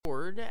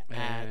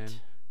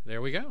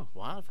there we go.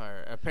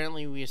 Wildfire.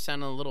 Apparently, we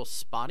sound a little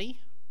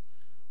spotty.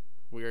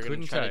 We are going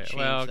to try to change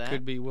well, that. It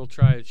could be. We'll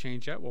try to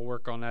change that. We'll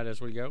work on that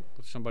as we go.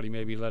 Somebody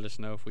maybe let us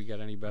know if we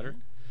get any better.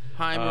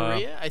 Hi,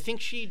 Maria. I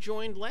think she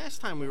joined last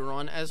time we were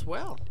on as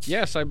well.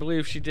 Yes, I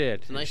believe she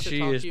did. Nice she to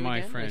talk is to you my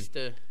again. friend. Nice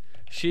to...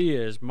 She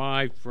is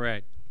my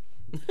friend.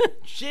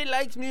 She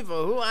likes me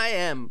for who I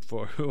am.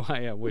 For who I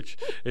am, which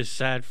is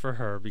sad for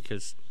her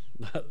because,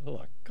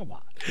 look, come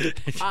on.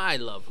 I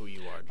love who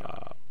you are,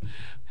 John.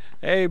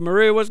 Hey,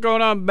 Maria, what's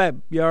going on,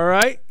 babe? You all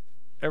right?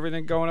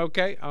 Everything going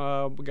okay?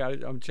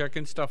 I'm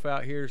checking stuff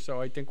out here,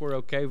 so I think we're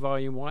okay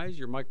volume-wise.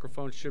 Your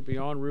microphone should be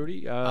on,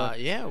 Rudy.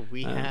 Yeah,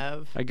 we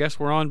have. I guess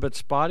we're on, but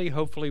spotty.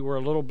 Hopefully, we're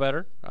a little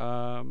better.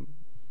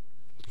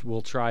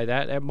 We'll try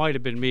that. It might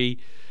have been me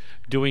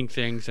doing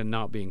things and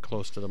not being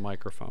close to the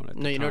microphone at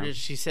the time. Notice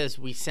she says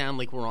we sound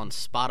like we're on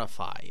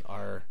Spotify.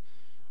 Our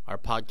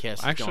podcast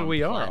is Actually, going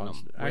we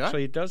platinum. are.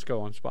 Actually, it does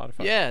go on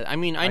Spotify. Yeah, I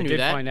mean, I knew did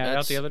that. find that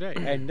out the other day,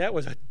 and that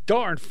was a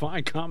darn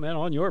fine comment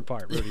on your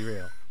part, Rudy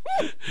Real.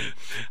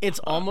 It's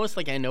almost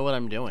like I know what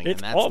I'm doing.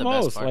 It's and that's almost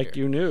the best part like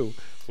here. you knew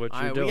what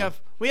you're doing.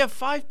 We have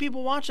 5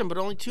 people watching, but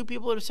only 2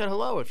 people have said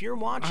hello. If you're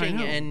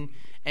watching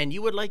and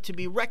you would like to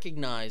be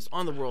recognized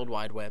on the World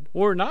Wide Web,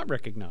 or not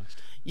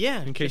recognized,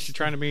 in case you're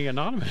trying to be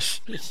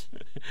anonymous.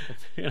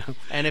 You know.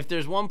 And if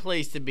there's one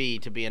place to be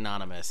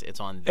anonymous, it's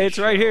on this It's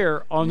show. right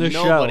here on this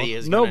show. Nobody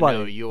is going to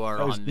know you are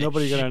on this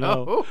Nobody's show. going to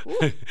know.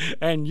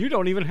 And you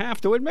don't even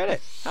have to admit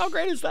it. How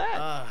great is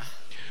that?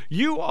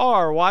 You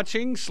are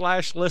watching /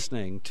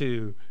 listening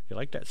to, you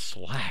like that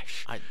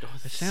slash?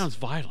 It sounds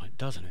violent,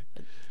 doesn't it?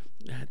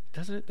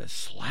 Doesn't it? The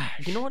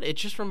slash. You know what? It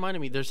just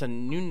reminded me. There's a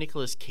new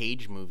Nicolas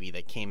Cage movie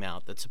that came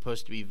out that's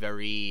supposed to be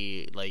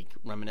very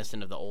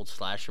reminiscent of the old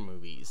slasher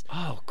movies.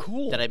 Oh,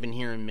 cool. That I've been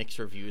hearing mixed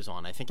reviews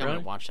on. I think I'm going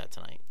to watch that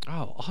tonight.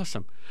 Oh,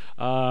 awesome.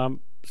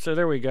 So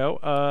there we go.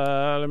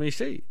 Let me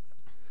see.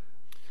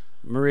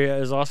 Maria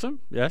is awesome.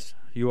 Yes,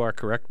 you are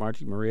correct,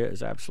 Margie. Maria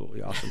is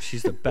absolutely awesome.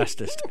 She's the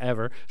bestest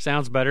ever.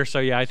 Sounds better. So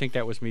yeah, I think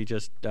that was me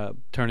just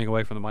turning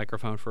away from the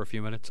microphone for a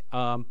few minutes.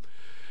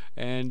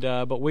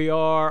 But we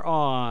are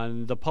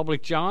on the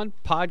Public John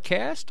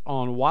podcast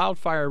on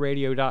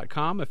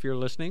wildfireradio.com. If you're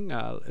listening,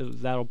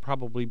 that'll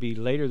probably be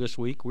later this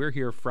week. We're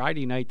here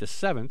Friday night the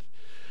 7th,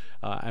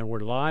 and we're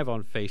live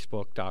on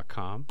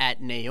Facebook.com.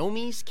 At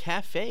Naomi's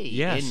Cafe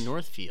in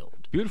Northfield.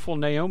 Beautiful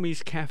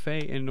Naomi's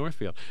Cafe in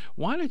Northfield.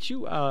 Why don't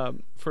you,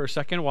 for a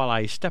second, while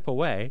I step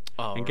away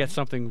and get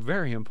something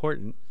very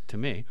important to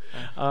me.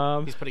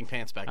 He's putting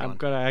pants back on.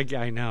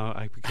 I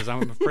know, because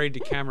I'm afraid the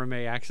camera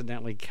may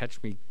accidentally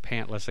catch me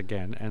pantless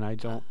again, and I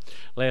don't.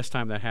 Last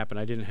time that happened,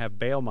 I didn't have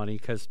bail money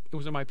because it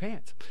was in my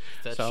pants.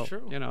 That's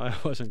true. You know,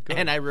 it wasn't good.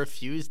 And I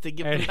refused to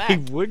give them back. He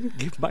wouldn't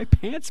give my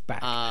pants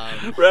back.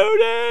 Rudy,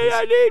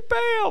 I need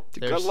bail.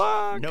 Good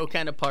luck. No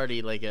kind of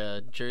party like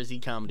a Jersey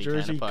comedy kind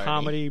of party. Jersey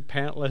comedy,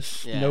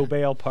 pantless, no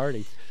bail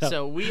party.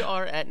 So we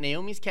are at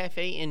Naomi's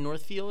Cafe in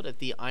Northfield at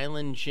the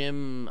Island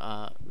Gym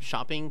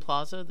shopping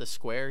plaza, the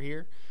square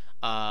here,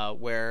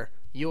 where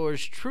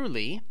yours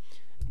truly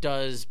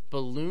does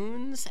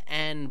balloons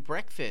and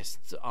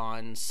breakfasts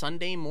on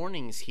Sunday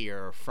mornings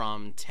here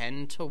from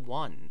 10 to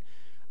 1.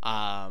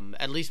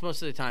 At least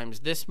most of the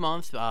times. This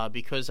month,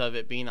 because of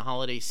it being the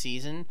holiday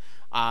season,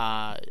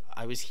 I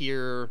was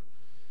here...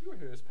 You were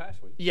here this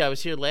past week. Yeah, I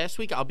was here last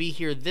week. I'll be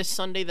here this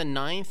Sunday, the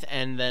 9th,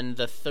 and then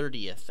the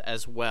 30th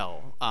as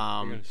well.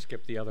 You're going to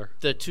skip the other.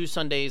 The 2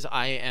 Sundays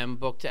I am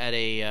booked at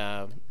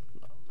a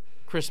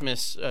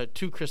Christmas,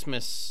 2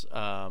 Christmas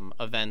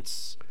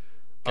events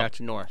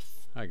up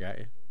north. I got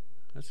you.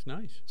 That's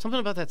nice. Something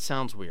about that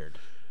sounds weird.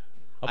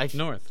 Up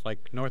north,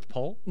 like North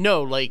Pole?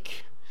 No,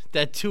 like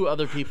that 2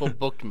 other people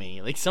booked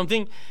me. Like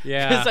something.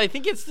 Yeah. Because I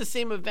think it's the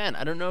same event.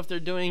 I don't know if they're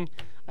doing.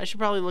 I should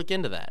probably look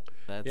into that.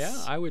 Yeah,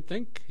 I would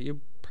think you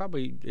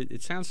probably.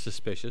 It sounds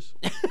suspicious.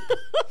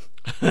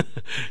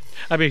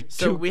 I mean,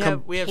 so we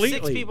have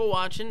 6 people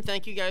watching.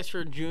 Thank you guys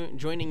for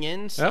joining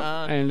in.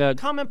 And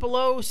comment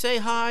below, say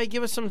hi,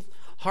 give us some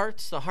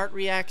hearts. The heart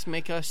reacts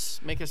make us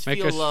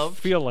feel loved.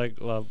 Feel like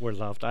we're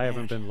loved. I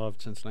haven't been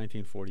loved since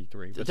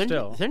 1943, but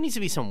still, there needs to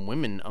be some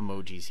women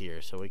emojis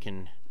here so we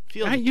can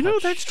feel. You know,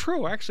 that's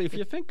true. Actually, if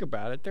you think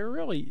about it, they're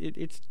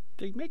really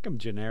they make them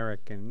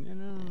generic, and you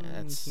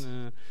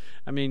know,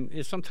 I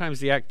mean, sometimes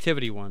the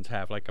activity ones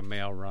have like a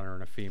male runner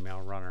and a female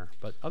runner,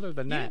 but other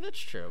than that, that's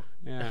true.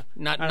 Yeah,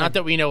 not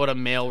that we know what a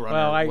male runner.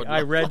 Well, would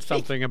I look read like.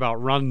 something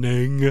about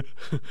running.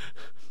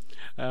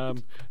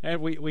 And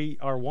we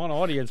our one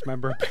audience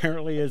member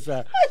apparently is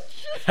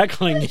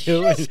heckling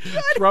you and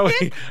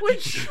throwing.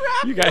 With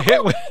shrapnel. You got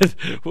hit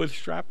with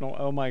shrapnel.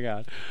 Oh my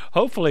God!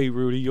 Hopefully,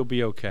 Rudy, you'll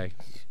be okay.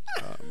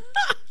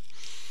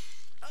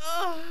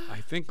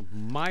 I think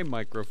my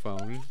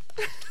microphone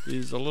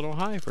is a little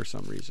high for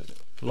some reason.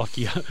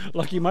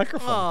 Lucky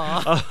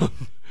microphone.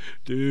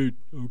 Dude,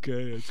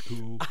 okay, that's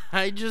cool.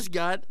 I just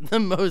got the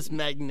most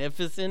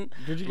magnificent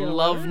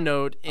love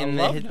note in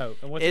the love note.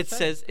 And what's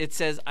it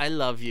says I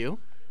love you.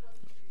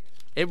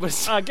 It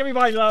was give me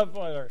my love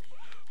letter.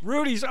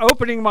 Rudy's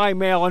opening my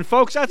mail, and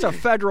folks, that's a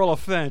federal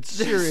offense.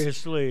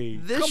 Seriously.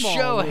 This Come on,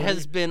 show Rudy.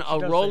 has been She a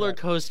does say roller that.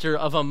 coaster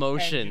of And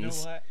emotions.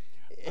 you know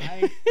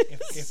what?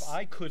 If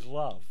I could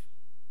love,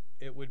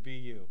 it would be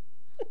you.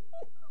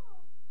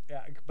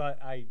 Yeah, but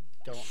I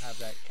don't have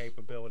that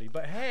capability.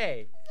 But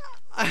hey,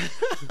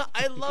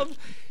 I love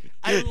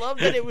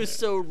that it was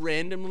so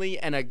randomly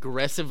and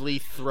aggressively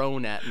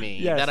thrown at me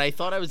Yes. that I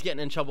thought I was getting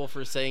in trouble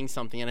for saying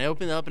something, and I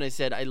opened it up and I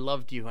said I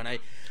loved you, and I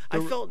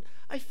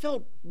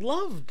felt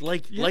loved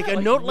like a like,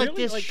 note like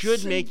really? this Like, should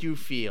sing- make you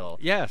feel.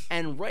 yes.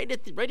 And right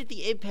at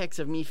the apex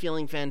of me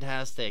feeling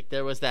fantastic,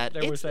 there was that.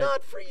 There was It's that,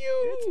 not for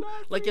you. "It's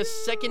not for like you." a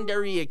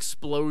secondary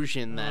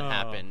explosion that Oh,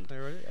 happened.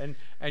 there it is.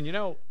 And you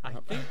know, I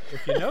think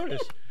if you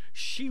notice,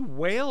 she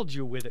wailed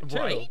you with it too.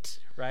 Right?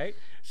 Right?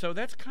 So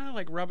that's kind of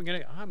like rubbing it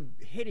in. I'm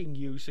hitting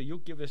you, so you'll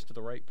give this to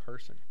the right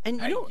person. And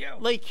you Hey, know, you.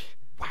 like.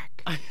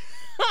 Whack.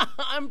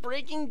 I'm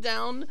breaking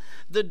down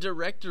the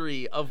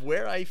directory of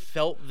where I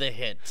felt the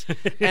hit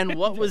and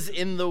what was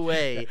in the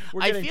way.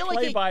 We're I getting feel like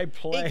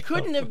play-by-play. it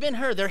couldn't have been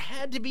her. There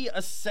had to be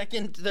a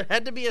second. There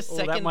had to be a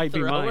second that might be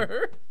mine.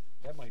 thrower.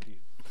 That might be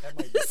for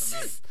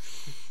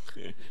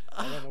me.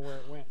 I don't know where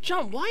it went.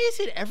 John, why is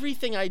it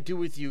everything I do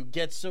with you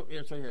gets so?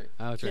 It's right here.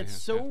 Oh, it's right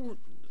gets here. so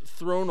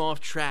thrown off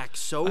track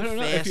so I don't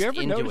know fast if you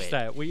ever into noticed it.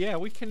 that.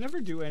 We can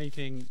never do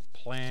anything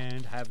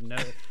planned, have no,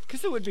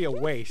 because it would be a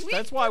waste.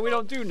 That's why we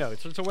don't do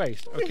notes. It's a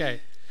waste.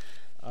 Okay.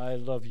 I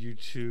love you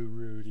too,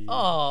 Rudy.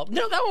 Oh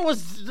no, that one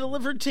was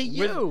delivered to With-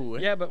 you.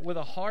 yeah, but with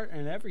a heart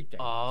and everything.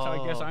 So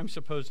I guess Oh. I'm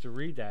supposed to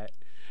read that.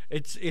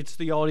 It's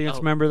the audience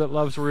Oh. member that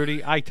loves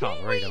Rudy. I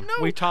tolerate Wait, him. no,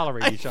 We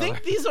tolerate I each think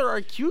other. these are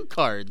our cue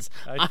cards.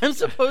 I- I'm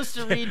supposed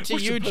to read to We're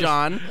you, supposed-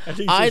 John. I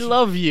think I this-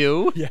 love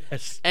you,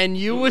 Yes. and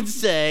you would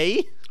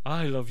say,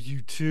 I love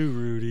you too,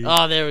 Rudy.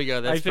 "Oh, there we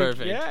go. That's I think,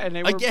 perfect." Yeah, and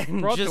they were Again,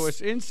 brought just to us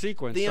in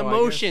sequence. the so I guess-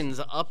 emotions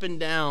up and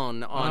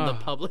down on the Oh.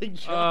 public. Oh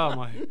John.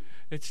 my!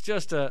 It's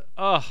just a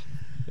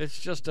It's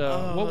just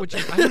a what would you?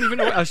 I don't even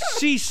know. A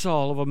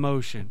seesaw of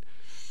emotion,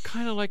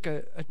 kind of like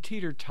a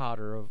teeter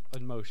totter of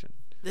emotion.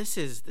 This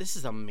is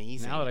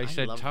amazing. Now that I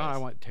said love tot, I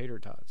this. want tater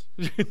tots.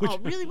 Oh,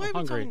 really? Why are we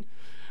hungry? talking?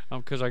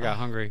 Because I got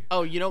hungry.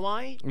 Oh, you know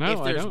why? No, if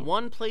I there's don't.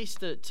 one place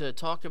to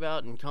talk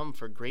about and come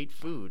for great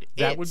food,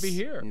 That would it's be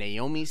here.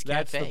 Naomi's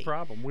That's Cafe. the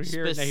problem. We're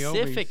here at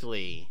Naomi's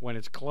Specifically when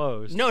it's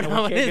closed. No, and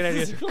no, we can't get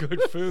it's- any other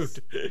good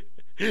food.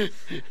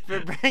 for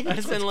breakfast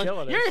That's and what's lunch.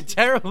 killing You're a us.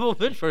 terrible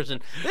food person.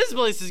 This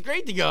place is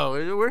great to go.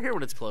 We're here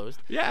when it's closed.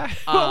 Yeah,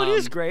 well, it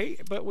is Um,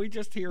 great, but we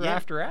just here yeah,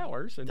 after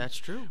hours, and That's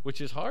true. which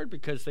is hard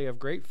because they have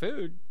great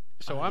food.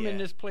 So Oh, I'm in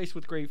yeah. this place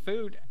with great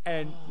food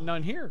and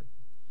none here.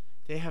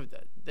 They have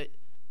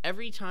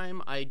every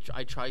time I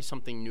try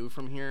something new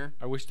from here.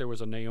 I wish there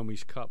was a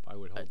Naomi's cup. I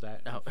would hold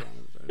that. in oh. front of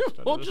it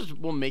instead We'll of this.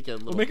 we'll make it a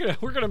little.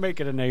 We're gonna make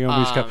it a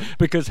Naomi's cup Um,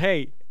 because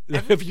hey,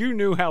 if you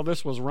knew how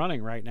this was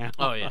running right now.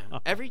 Oh yeah.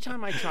 Every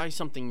time I try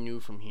something new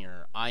from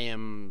here, I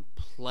am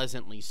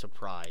pleasantly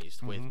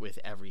surprised Mm-hmm. with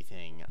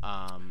everything.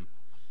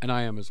 And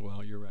I am as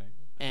well. You're right.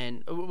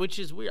 And which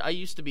is weird. I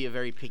used to be a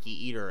very picky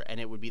eater, and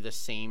it would be the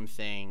same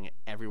thing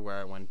everywhere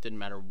I went. Didn't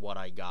matter what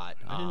I got.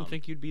 I didn't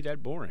think you'd be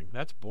that boring.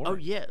 That's boring. Oh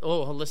yeah.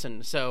 Oh,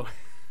 listen. So,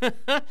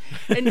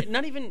 and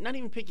not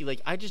even picky.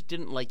 Like I just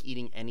didn't like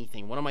eating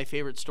anything. One of my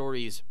favorite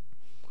stories,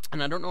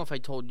 and I don't know if I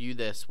told you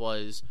this,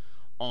 was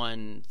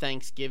on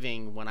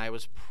Thanksgiving when I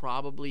was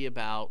probably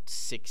about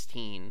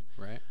 16.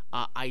 Right.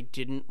 I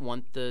didn't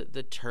want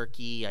the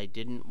turkey. I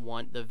didn't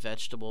want the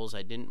vegetables.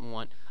 I didn't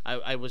want.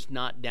 I was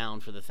not down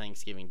for the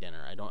Thanksgiving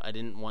dinner. I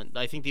didn't want.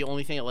 I think the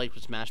only thing I liked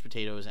was mashed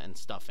potatoes and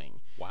stuffing.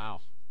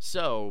 Wow.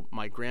 So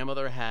my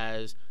grandmother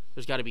has.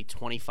 There's got to be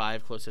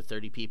 25, close to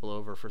 30 people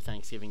over for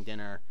Thanksgiving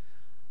dinner.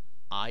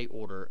 I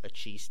order a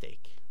cheesesteak,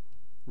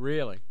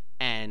 Really?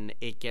 and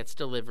it gets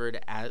delivered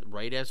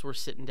right as we're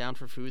sitting down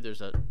for food.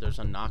 There's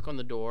a knock on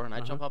the door, and I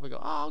jump up and go,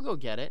 "Oh, I'll go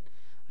get it."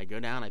 I go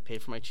down, I pay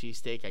for my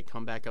cheesesteak, I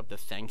come back up the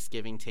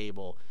Thanksgiving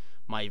table.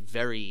 My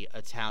very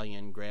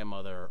Italian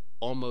grandmother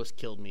almost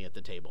killed me at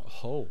the table.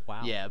 Oh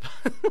wow. Yeah,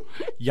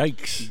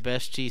 Yikes.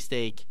 best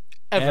cheesesteak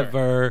ever.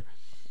 Ever.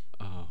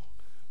 Oh.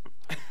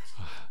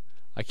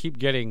 I keep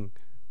getting.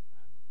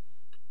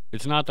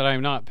 It's not that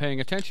I'm not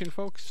paying attention,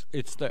 folks.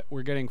 It's that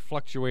we're getting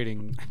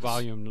fluctuating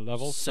volume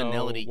levels. So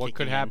Senility what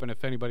could kicking happen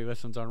if anybody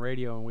listens on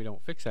radio and we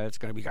don't fix that? It's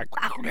going to be like,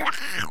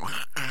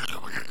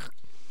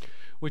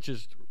 which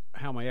is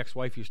how my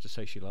ex-wife used to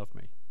say she loved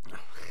me.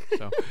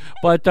 So,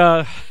 but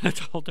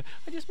that's all.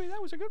 I just mean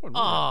that was a good one.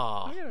 wasn't it?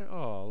 Aw. I gotta-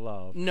 oh,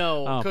 love.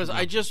 No, Oh, because no.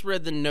 I just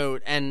read the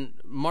note, and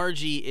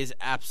Margie is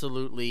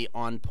absolutely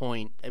on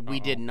point. We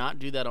did not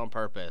do that on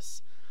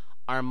purpose.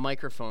 Our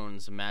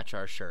microphones match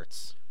our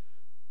shirts.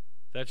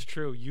 That's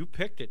true. You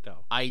picked it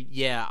though,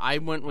 I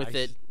went with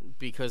Nice. it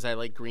because I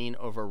like green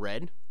over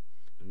red.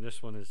 and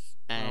this one is.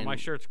 And- my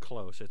shirt's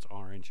close. It's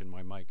orange, and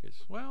my mic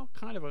is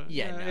kind of a.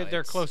 Yeah, no, they're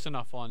it's- close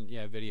enough on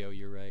video.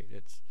 You're right.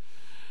 It's.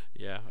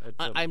 Yeah. It's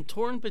I'm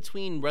torn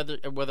between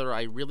whether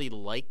I really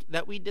like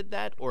that we did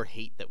that or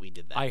hate that we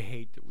did that. I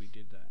hate that we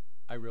did that.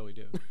 I really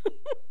do.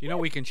 You know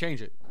we can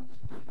change it.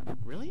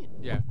 Really?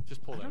 Yeah,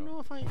 just pull I that don't up. know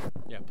if I.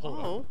 Yeah, pull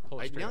it Oh, up. Pull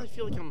it straight now I up.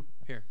 feel like I'm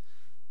Here.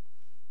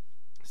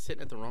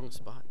 sitting at the wrong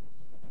spot.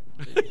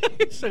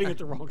 Sitting at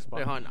the wrong spot.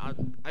 Wait, hold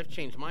on. I've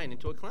changed mine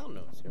into a clown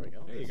nose. Here we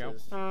go. There you go.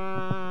 Is...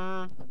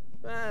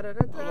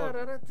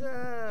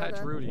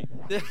 That's Rudy.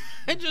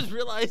 I just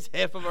realized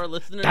half of our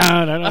listeners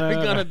Da, da, da, are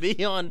da, going to da.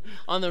 be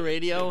on the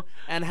radio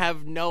and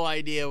have no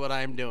idea what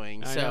I'm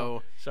doing. I So,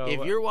 know. So,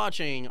 if you're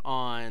watching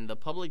on the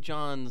Public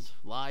John's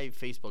live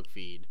Facebook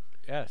feed,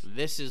 Yes.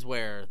 this is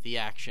where the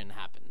action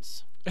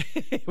happens.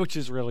 Which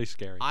is really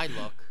scary. I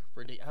look.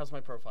 How's my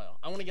profile?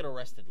 I want to get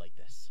arrested like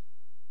this.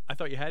 I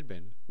thought you had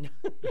been.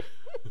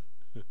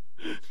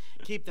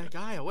 Keep that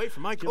guy away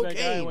from my Get cocaine.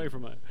 that guy away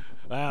from it.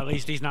 Well, at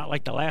least he's not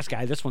like the last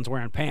guy. This one's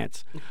wearing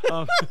pants.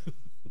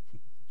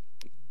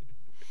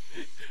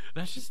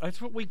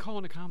 That's what we call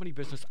in the comedy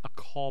business a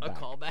callback.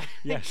 A callback.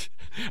 Yes.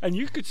 And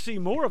you could see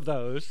more of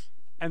those,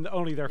 and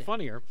only they're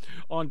funnier,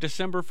 on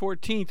December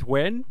 14th.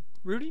 When,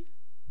 Rudy?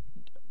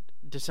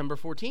 December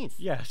 14th.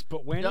 Yes,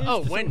 but when is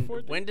Oh,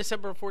 December 14th? when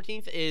December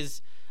 14th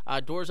is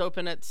doors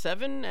open at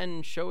 7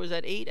 and show is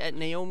at 8 at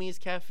Naomi's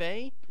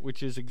Cafe.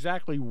 Which is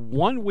exactly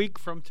 1 week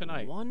from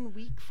tonight. 1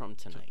 week from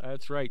tonight.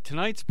 That's right.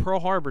 Tonight's Pearl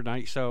Harbor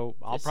night, so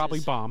I'll This probably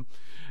is- bomb.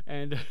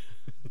 And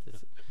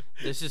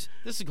This is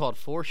called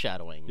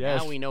foreshadowing.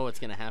 Yes. Now we know what's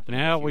going to happen.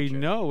 now in the we future.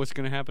 know what's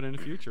going to happen in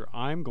the future.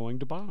 I'm going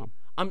to bomb.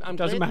 I'm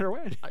Doesn't glad- matter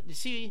when.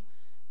 See,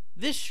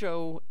 this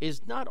show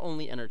is not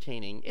only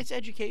entertaining; it's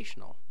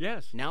educational.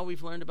 Yes. Now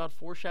we've learned about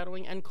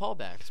foreshadowing and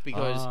callbacks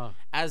because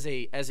as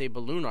a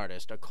balloon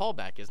artist, a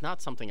callback is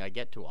not something I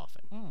get too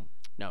often.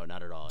 No,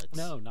 not at all. It's,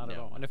 No, not at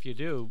all. And if you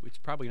do, it's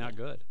probably not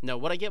good. No,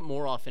 what I get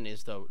more often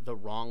is the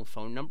wrong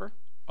phone number.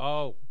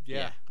 Oh, yeah.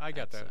 Yeah, I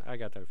got that's, that. I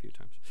got that a few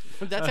times.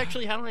 That's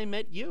actually how I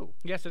met you.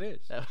 Yes, it is.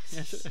 That was-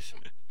 Yes, it is.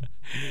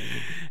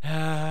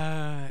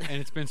 And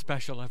it's been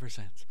special ever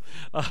since.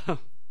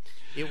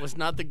 It was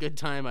not the good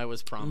time I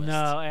was promised.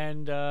 No,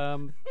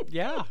 and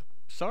yeah,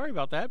 sorry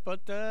about that,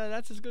 but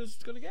that's as good as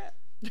it's going to get.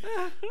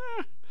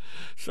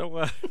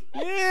 So,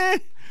 yeah.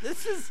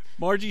 This is.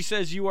 Margie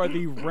says you are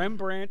the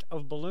Rembrandt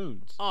of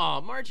balloons. Oh,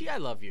 Margie, I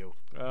love you.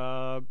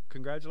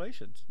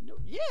 Congratulations.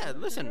 Yeah,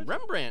 listen,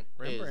 Rembrandt's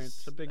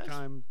Rembrandt's a big that's-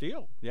 time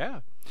deal.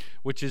 Yeah.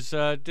 Which is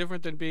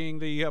different than being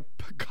the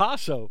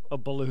Picasso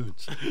of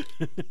balloons.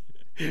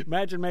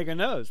 Imagine making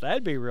those.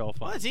 That'd be real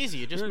fun. Well, it's easy.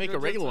 You just make a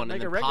regular one and Make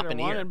then a regular pop an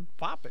one ear. and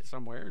pop it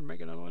somewhere and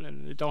make another one,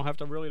 and it don't have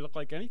to really look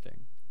like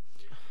anything.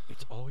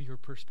 It's all your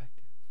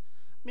perspective.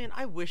 Man,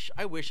 I wish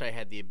I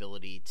had the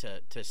ability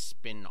to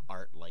spin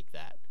art like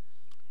that.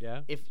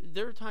 Yeah. If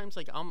there are times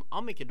like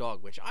I'll make a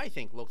dog, which I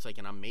think looks like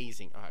an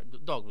amazing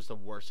dog was the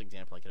worst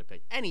example I could have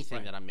picked. Anything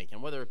Right. that I'm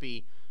making, whether it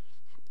be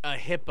a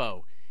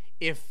hippo,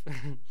 if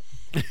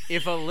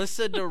if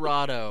Alyssa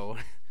Dorado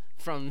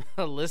from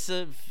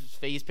Alyssa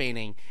Face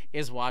Painting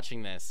is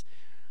watching this,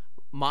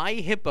 my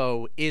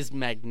hippo is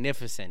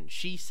magnificent.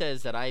 She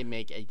says that I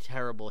make a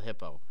terrible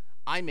hippo.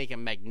 I make a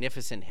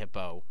magnificent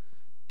hippo.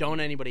 Don't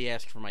anybody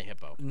ask for my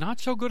hippo. Not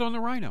so good on the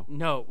rhino.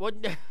 No, what?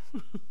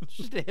 It's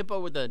just a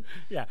hippo with a.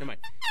 Yeah. Never mind.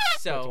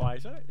 So That's why I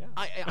said it.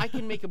 Yeah. I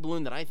can make a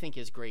balloon that I think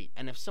is great,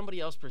 and if somebody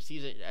else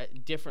perceives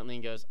it differently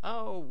and goes,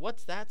 "Oh,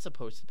 what's that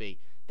supposed to be?"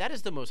 That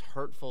is the most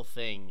hurtful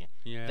thing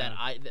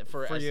Yeah.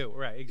 for you,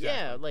 right? Exactly.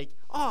 Yeah, like,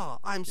 oh,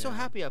 I'm so Yeah.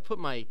 happy I put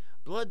my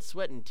blood,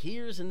 sweat, and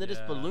tears into this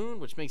Yeah. balloon,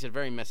 which makes it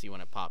very messy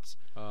when it pops.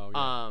 Oh,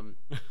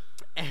 yeah.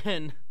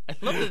 And I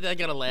love that I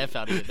got a laugh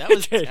out of it. That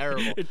was did.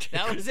 terrible. It did.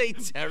 That was a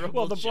terrible.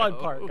 Well, the blood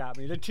joke. part got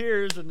me. The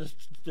tears and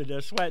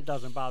the sweat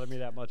doesn't bother me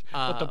that much,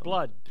 but the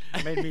blood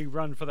made me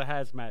run for the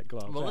hazmat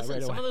gloves. Well, listen,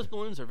 right some away. of those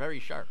balloons are very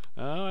sharp.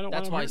 Oh, I don't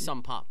That's want why hurt.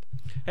 some pop.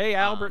 Hey,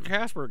 Albert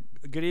Casper.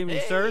 Good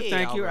evening, sir. Hey,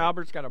 Thank you. Albert.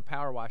 Albert's got a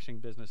power washing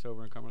business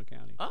over in Cumberland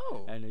County.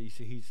 Oh. And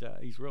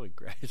he's really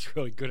great. It's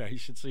really good. You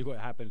should see what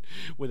happened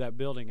with that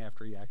building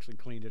after he actually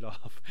cleaned it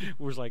off. It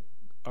was like,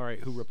 all right,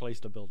 who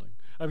replaced the building?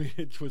 I mean,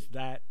 it was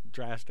that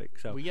drastic.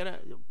 So We gotta.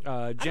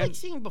 I Jen, like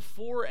seeing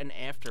before and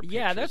after.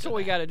 yeah, pictures that's of what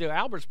we that. got to do.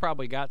 Albert's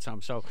probably got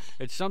some. So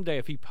it's someday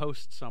if he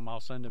posts some, I'll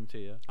send them to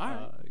you. All right,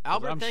 'cause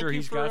Albert. I'm thank sure you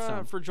he's for got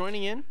some. for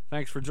joining in.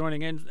 Thanks for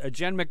joining in.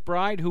 Jen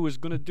McBride, who is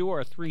going to do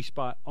our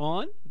 3-spot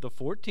on the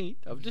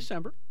 14th of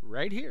December,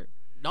 right here.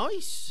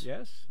 Nice.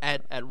 Yes.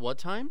 At what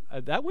time?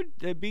 That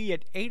would be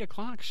at 8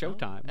 o'clock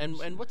showtime.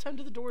 And what time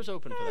do the doors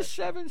open for that?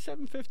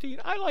 7:15.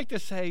 I like to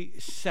say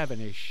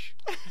 7-ish.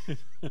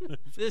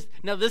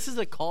 This is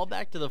a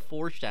callback to the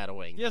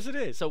foreshadowing. Yes, it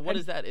is. So what And-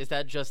 is that? Is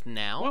that just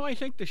now? Well, I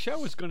think the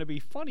show is going to be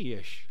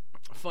funny-ish.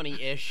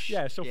 Funny-ish.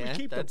 Yeah, so if we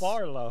keep the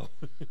bar low.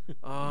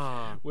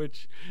 Ah.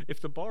 Which, if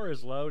the bar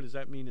is low, does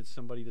that mean it's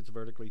somebody that's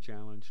vertically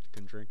challenged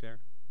can drink there?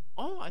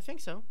 Oh, I think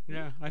so.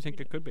 Yeah, I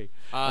think it could be.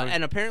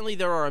 And apparently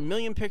there are a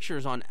million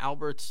pictures on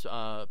Albert's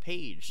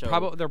page.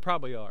 So There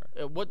probably are.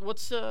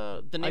 what's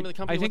the name of the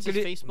company? I What's think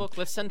his it is- Facebook?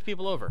 Let's send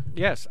people over.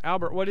 Yes,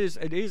 Albert.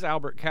 It is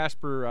Albert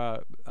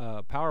Casper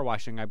Power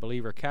Washing, I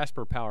believe, or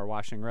Casper Power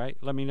Washing, right?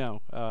 Let me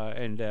know,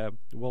 and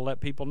we'll let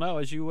people know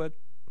as you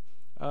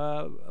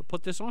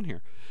put this on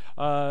here.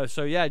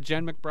 So yeah,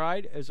 Jen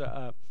McBride is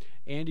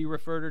Andy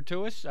referred her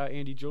to us,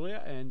 Andy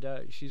Julia, and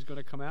she's going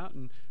to come out,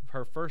 and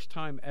her first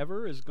time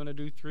ever is going to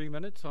do 3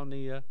 minutes on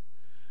the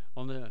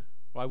well,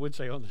 I would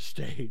say on the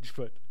stage,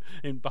 but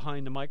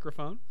behind the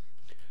microphone.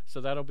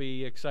 So that'll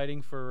be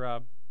exciting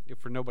for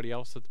nobody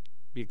else. It'll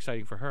be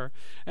exciting for her,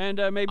 and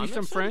maybe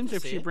some friends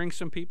if she brings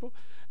some people.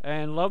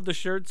 And love the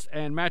shirts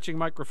and matching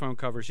microphone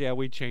covers. Yeah,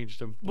 we changed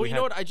them. Well, you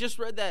know what? I just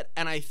read that,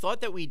 and I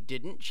thought that we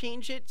didn't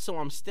change it. So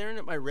I'm staring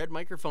at my red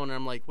microphone, and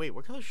I'm like, wait,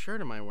 what color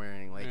shirt am I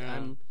wearing? Like,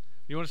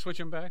 You want to switch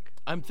them back?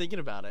 I'm thinking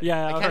about it.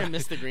 Yeah, I kind of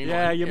missed the green one.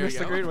 Yeah, you missed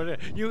the green one.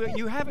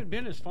 You haven't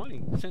been as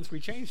funny since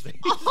we changed things.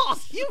 Oh,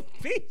 you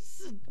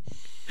piece.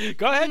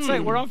 Go ahead and say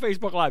it. We're on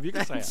Facebook Live. You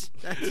can say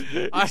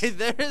it.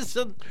 There is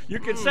a. You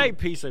can say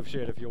piece of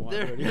shit if you want.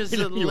 There is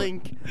a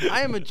link.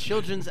 I am a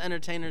children's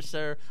entertainer,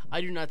 sir.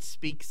 I do not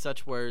speak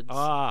such words.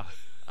 Ah.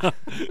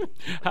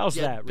 How's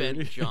that, bent,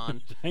 Rudy?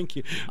 John? Thank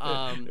you.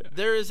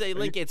 There is a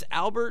link. It's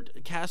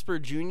Albert Casper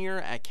Jr.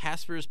 at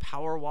Casper's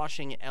Power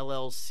Washing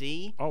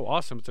LLC. Oh,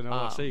 awesome. It's an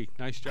LLC.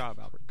 Nice job,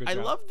 Albert. Good job.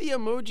 I love the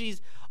emojis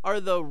are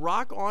the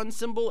rock on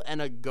symbol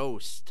and a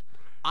ghost.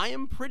 I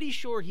am pretty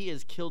sure he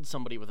has killed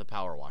somebody with a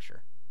power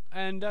washer.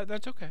 And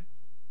that's okay.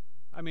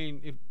 I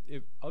mean,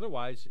 if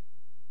otherwise,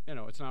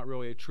 it's not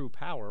really a true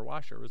power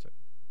washer, is it?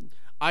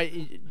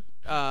 You'd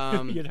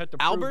have to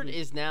Albert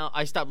is now.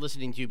 I stopped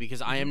listening to you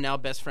because I am now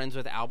best friends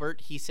with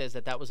Albert. He says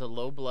that was a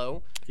low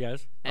blow.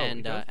 Yes.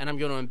 And I'm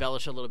going to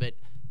embellish a little bit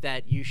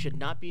that you should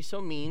not be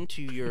so mean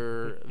to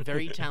your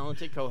very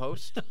talented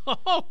co-host.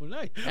 Oh,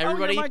 nice!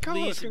 Everybody, my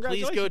please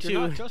go to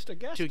tonight.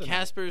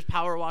 Casper's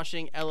Power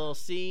Washing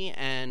LLC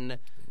and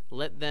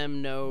let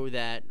them know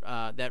that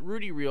that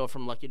Rudy Reel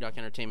from Lucky Duck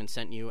Entertainment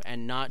sent you,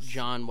 and not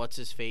John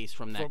What's-His-Face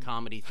from that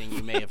comedy thing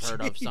you may have heard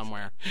of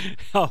somewhere.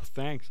 Oh,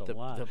 thanks a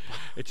lot.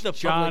 It's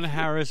John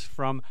Harris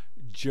from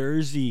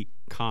Jersey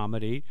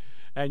Comedy,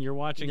 and you're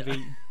watching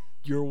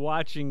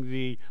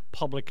the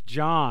Public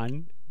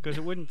John. Because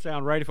it wouldn't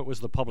sound right if it was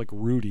the Public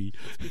Rudy.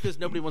 It's because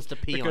nobody wants to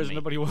pee on me. Because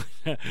nobody wants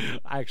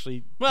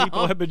actually,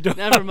 people have been doing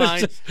never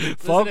mind.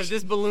 Folks, listen, if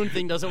this balloon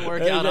thing doesn't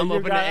work out, I'm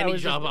open to any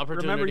job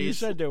opportunities. Remember you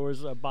said there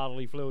was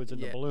bodily fluids in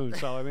the balloon.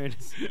 So, I mean,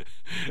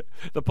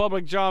 the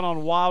Public John on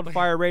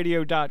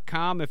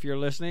wildfireradio.com if you're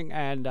listening.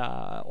 And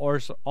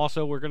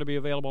also, we're going to be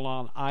available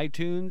on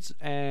iTunes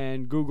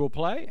and Google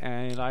Play.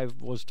 And I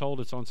was told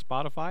it's on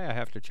Spotify. I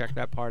have to check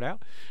that part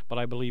out. But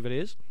I believe it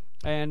is.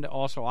 And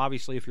also,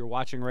 obviously, if you're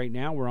watching right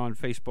now, we're on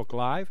Facebook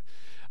Live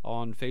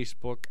on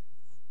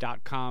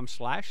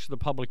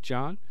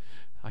Facebook.com/ThePublicJohn.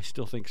 I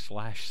still think /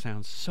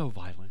 sounds so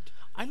violent.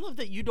 I love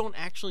that you don't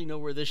actually know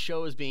where this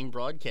show is being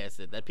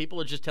broadcasted. That people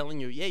are just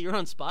telling you, yeah, you're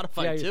on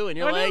Spotify too, and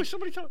you're like,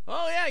 somebody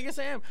oh yeah, I guess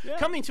I am. Yeah.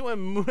 Coming to a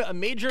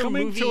major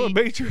movie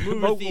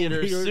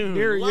theater soon,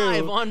 near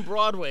live you. On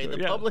Broadway. The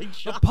Public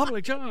John. The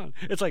Public John.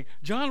 It's like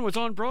John was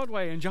on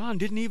Broadway and John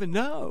didn't even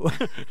know.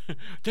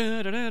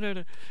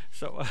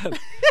 So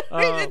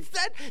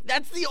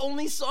that's the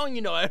only song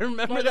you know. I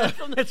remember that.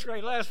 That's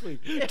right. Last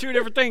week, 2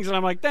 different things, and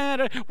I'm like,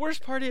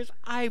 worst part is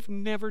I've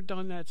never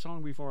done that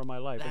song before in my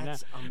life.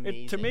 That's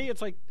amazing. To me,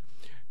 it's like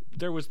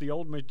there was the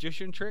old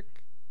magician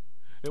trick.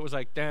 It was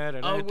like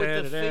with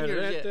the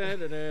fingers,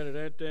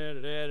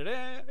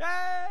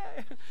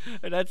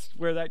 and that's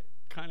where that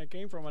kind of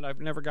came from, and I've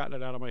never gotten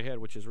it out of my head,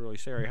 which is really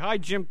scary. Hi,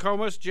 Jim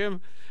Comas.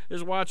 Jim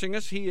is watching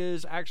us. He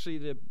is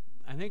actually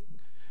I think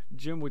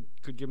Jim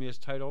could give me his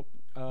title,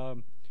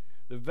 the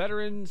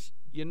Veterans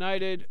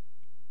United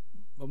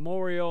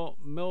Memorial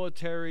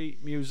Military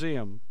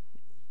Museum,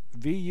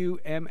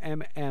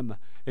 VUMMM.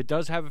 It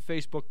does have a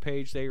Facebook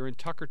page. They are in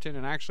Tuckerton,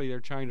 and actually they're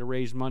trying to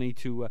raise money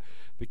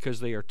because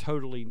they are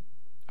totally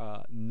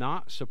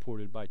not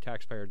supported by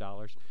taxpayer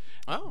dollars.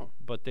 Oh.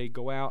 But they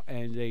go out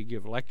and they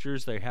give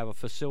lectures. They have a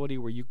facility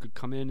where you could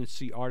come in and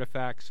see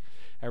artifacts,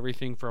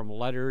 everything from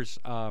letters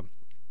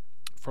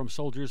from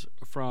soldiers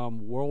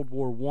from World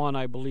War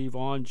I believe,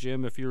 on.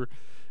 Jim, if you're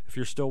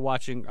still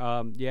watching,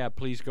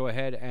 please go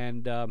ahead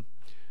and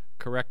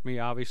correct me,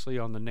 obviously,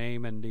 on the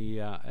name and the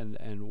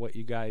and what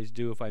you guys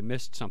do if I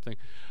missed something.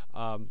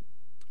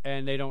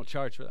 And they don't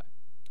charge for that.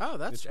 Oh,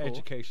 that's cool. It's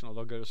educational.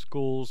 They'll go to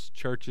schools,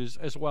 churches,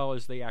 as well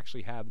as they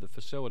actually have the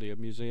facility, a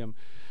museum.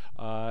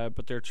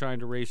 But they're trying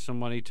to raise some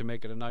money to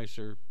make it a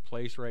nicer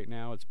place right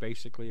now. It's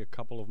basically a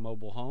couple of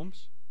mobile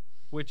homes,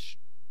 which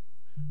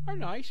are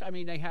nice. I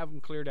mean, they have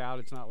them cleared out.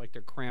 It's not like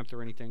they're cramped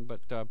or anything,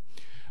 but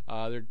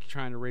they're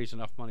trying to raise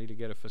enough money to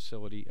get a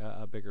facility,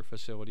 a bigger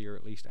facility, or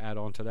at least add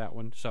on to that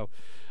one. So,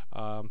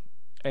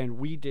 and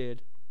we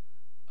did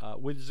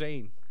with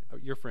Zane,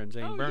 your friend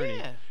Zane Bernie.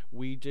 Yeah.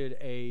 We did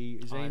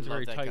Zane's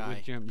very tight guy.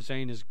 with Jim.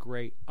 Zane is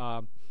great,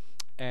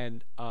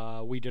 and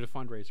we did a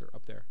fundraiser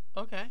up there.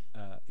 Okay.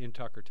 In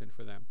Tuckerton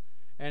for them.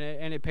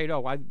 And it paid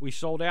off. We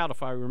sold out,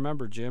 if I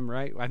remember, Jim,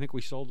 right? I think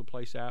we sold the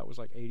place out. It was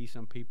like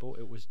 80-some people.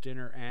 It was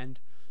dinner and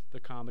the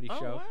comedy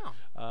show. Oh,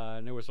 wow.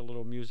 And there was a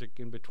little music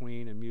in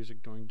between and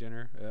music during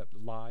dinner,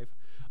 live.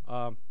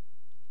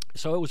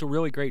 So it was a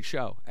really great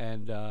show.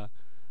 And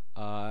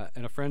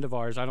and a friend of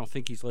ours. I don't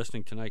think he's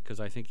listening tonight because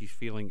I think he's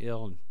feeling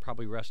ill and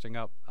probably resting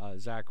up.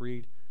 Zach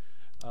Reed.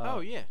 Oh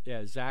yeah.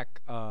 Yeah,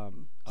 Zach.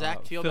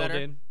 Zach feel filled better?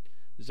 in.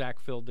 Zach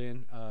filled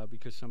in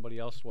because somebody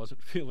else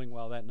wasn't feeling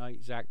well that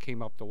night. Zach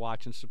came up to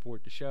watch and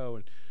support the show,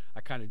 and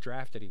I kind of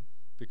drafted him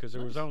because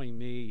there was Nice. only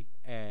me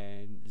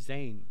and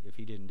Zane if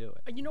he didn't do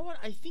it. You know what?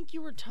 I think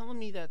you were telling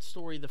me that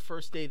story the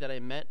first day that I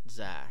met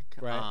Zach.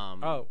 Right?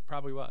 Oh,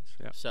 probably was.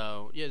 Yeah.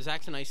 So yeah,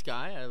 Zach's a nice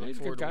guy. I look He's a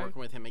good forward to guy. working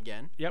with him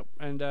again. Yep,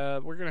 and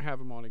we're gonna have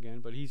him on again,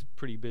 but he's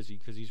pretty busy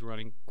because he's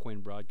running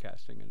Quinn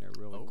Broadcasting, and they're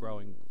really Oh.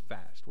 growing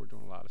fast. We're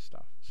doing a lot of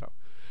stuff. So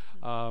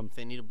If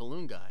they need a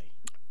balloon guy.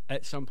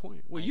 at some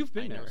point, well, you've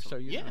I been know there, so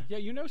some- you know. yeah. Yeah,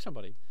 you know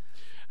somebody.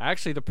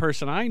 Actually, the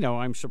person I know,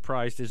 I'm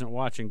surprised isn't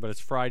watching, but it's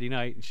Friday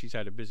night, and she's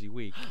had a busy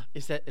week.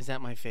 Is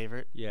that my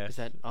favorite? Yes. Is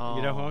that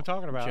You know who I'm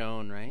talking about.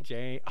 Joan, right?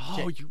 Jane.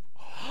 Oh, you.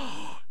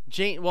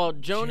 Jane. Well,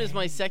 Joan is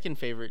my second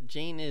favorite.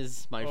 Jane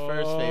is my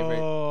first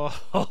favorite.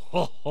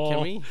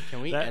 favorite.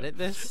 Can we edit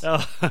this? We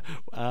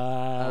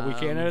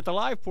can't edit the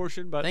live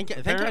portion, but Thank God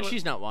apparently-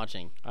 she's not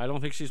watching. I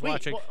don't think she's Wait,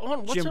 watching. hold on,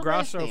 what's Jim her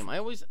Grasso, last name? I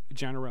always.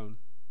 Janarone.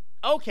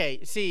 Okay,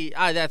 see,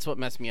 that's what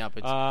messed me up.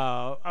 It's,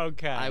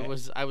 Okay. I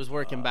was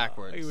working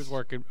backwards. He was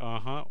working.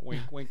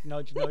 Wink, wink,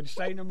 nudge, nudge.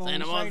 Say no more. Say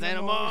no more, say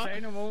no more. Say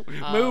no more.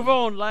 Move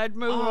on, lad.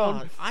 Move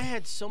on. I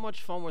had so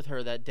much fun with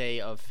her that day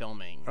of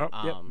filming. Oh,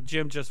 yep.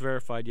 Jim just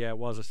verified. Yeah, it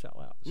was a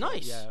sellout. So,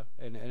 Nice. Yeah,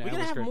 and We that gotta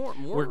was have great. more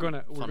We're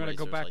gonna go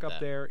fundraisers back like up that.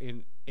 there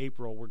in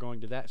April. We're going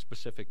to that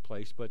specific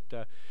place, but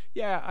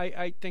yeah,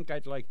 I think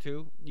I'd like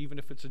to, even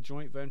if it's a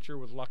joint venture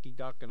with Lucky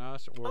Duck and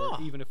us, or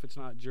even if it's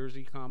not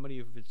Jersey Comedy,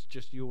 if it's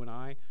just you and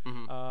I.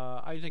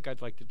 I think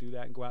I'd like to do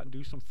that and go out and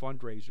do some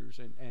fundraisers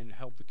and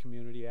help the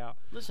community out.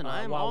 Listen,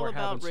 I am while all we're having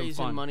about some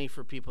raising fun. money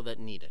for people that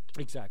need it.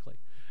 Exactly.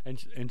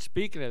 And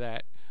speaking of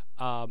that,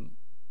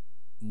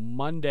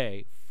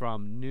 Monday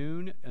from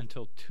noon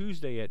until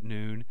Tuesday at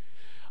noon,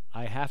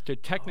 I have to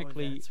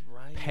technically that's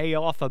right. pay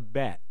off a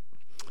bet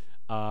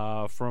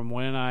from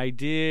when I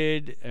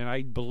did, and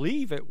I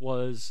believe it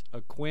was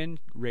a Quinn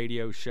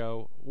radio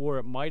show, or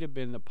it might have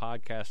been the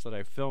podcast that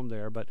I filmed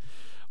there, but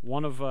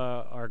one of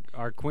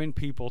our Quinn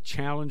people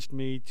challenged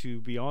me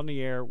to be on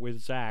the air with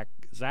Zach.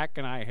 Zach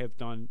and I have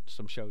done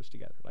some shows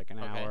together, like an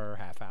hour,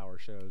 half-hour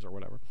shows or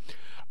whatever.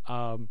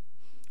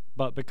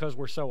 But because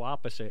we're so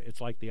opposite, it's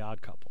like the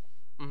Odd Couple.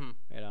 Mm-hmm.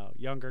 You know,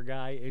 younger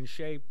guy in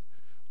shape,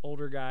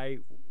 older guy,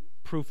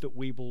 proof that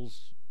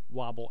Weebles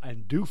wobble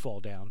and do fall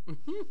down.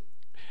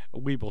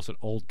 Weeble's an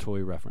old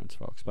toy reference,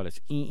 folks, but it's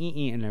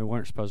and they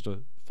weren't supposed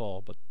to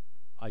fall, but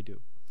I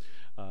do.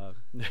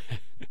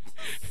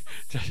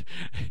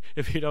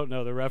 If you don't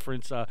know the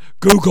reference,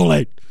 Google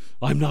it.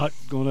 I'm not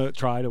going to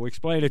try to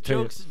explain it to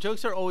you.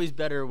 Jokes are always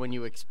better when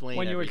you explain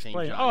When you everything,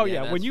 explain, John. oh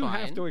yeah, when that's you fine.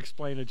 have to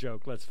explain a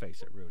joke, let's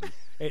face it, Rudy,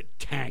 it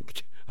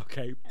tanked.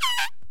 Okay,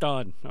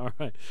 done. All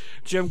right,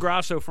 Jim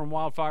Grasso from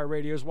Wildfire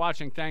Radio is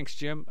watching. Thanks,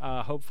 Jim.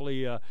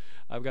 Hopefully,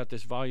 I've got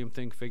this volume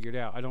thing figured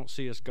out. I don't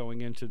see us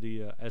going into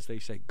the, as they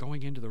say,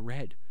 going into the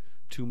red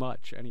too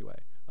much. Anyway,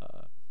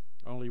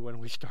 only when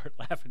we start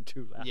laughing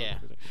too loud. Yeah,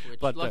 which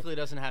But, luckily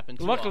doesn't happen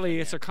too luckily,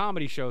 often it's a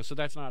comedy show, so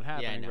that's not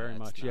happening no, very it's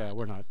much. Yeah, not.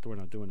 we're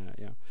not doing that.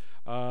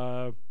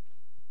 Yeah.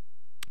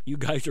 You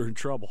guys are in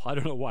trouble. I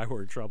don't know why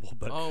we're in trouble,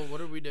 but Oh, what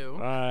did we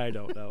do? I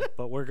don't know.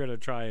 But we're gonna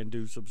try and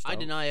do some stuff. I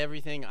deny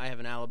everything. I have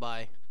an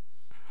alibi.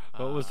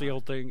 What was the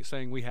old thing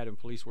saying we had in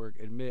police work?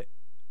 Admit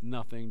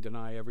nothing,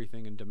 deny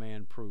everything, and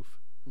demand proof.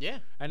 Yeah.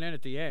 And then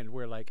at the end,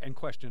 we're like, and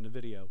question the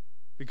video,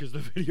 because the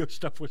video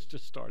stuff was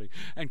just starting.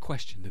 And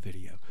question the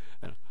video.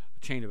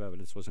 Chain of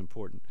evidence was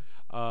important.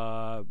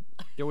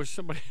 There was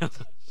somebody else.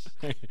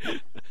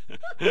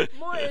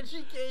 More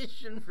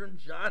education from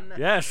John.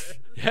 Yes.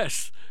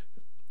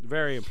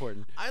 Very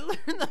important. I learned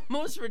the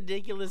most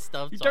ridiculous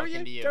stuff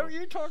talking to you. Don't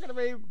you talking to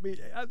me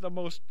the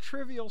most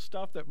trivial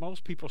stuff that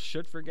most people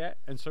should forget,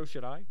 and so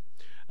should I.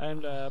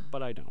 And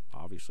but I don't.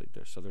 Obviously,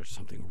 there's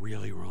something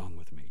really wrong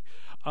with me.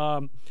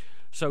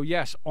 So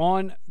yes,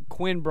 on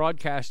Quinn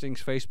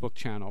Broadcasting's Facebook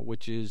channel,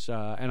 which is,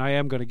 and I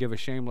am going to give a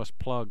shameless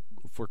plug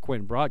for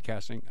Quinn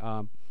Broadcasting,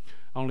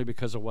 only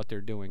because of what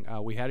they're doing.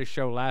 We had a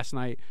show last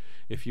night.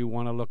 If you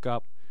want to look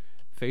up,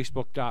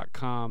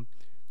 Facebook.com.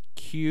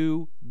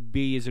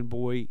 QB as in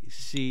boy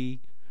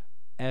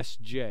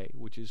CSJ,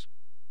 which is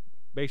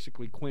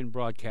basically Quinn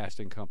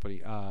Broadcasting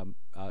Company,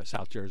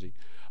 South Jersey.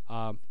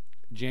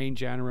 Jane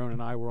Janarone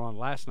and I were on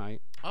last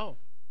night. Oh.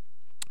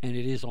 And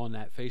it is on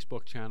that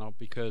Facebook channel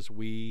because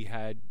we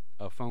had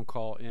a phone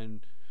call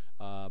in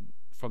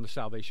from the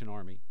Salvation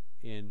Army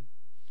in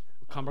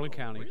Cumberland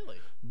County. Really?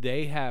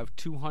 They have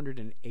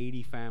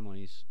 280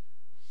 families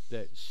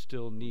that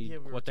still need we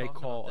were what they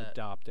talking call about that.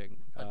 adopting.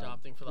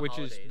 Adopting for the which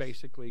holidays. is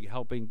basically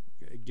helping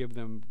give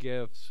them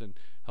gifts and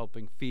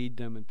helping feed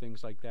them and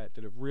things like that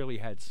have really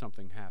had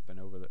something happen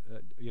over the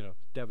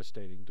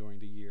devastating during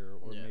the year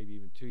or maybe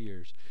even 2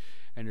 years,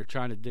 and they're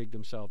trying to dig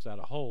themselves out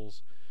of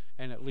holes.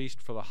 And at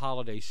least for the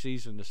holiday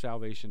season, the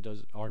Salvation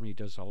Army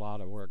does a lot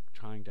of work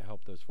trying to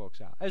help those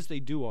folks out, as they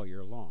do all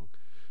year long.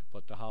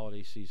 But the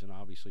holiday season,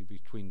 obviously,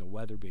 between the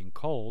weather being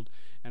cold,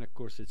 and of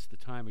course, it's the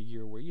time of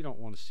year where you don't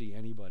want to see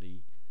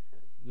anybody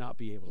not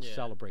be able to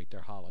celebrate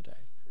their holiday.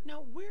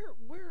 Now,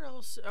 where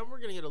else? We're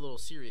gonna get a little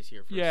serious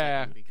here for a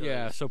second. Because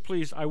yeah. So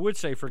please, I would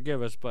say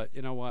forgive us, but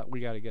you know what?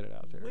 We got to get it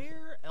out there.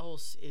 Where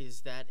else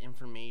is that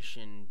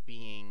information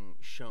being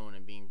shown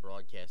and being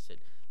broadcasted?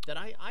 That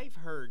I've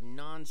heard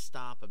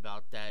nonstop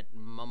about that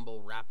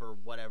mumble rapper,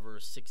 whatever,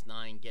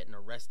 6ix9ine getting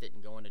arrested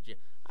and going to jail.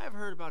 I've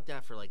heard about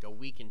that for like a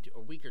week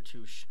or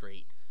two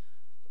straight,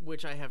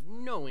 which I have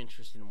no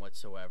interest in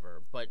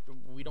whatsoever. But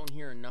we don't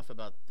hear enough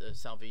about the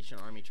Salvation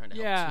Army trying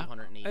to help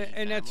 280 and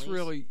families. that's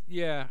really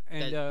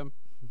and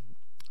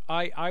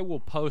I will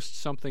post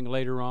something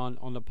later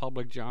on the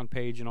Public John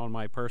page and on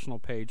my personal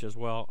page as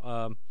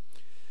well.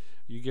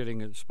 You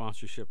getting a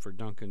sponsorship for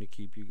Dunkin' to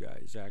keep you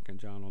guys, Zach and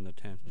John, on the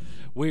 10th.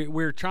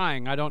 We're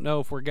trying. I don't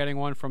know if we're getting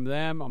one from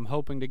them. I'm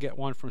hoping to get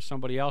one from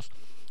somebody else.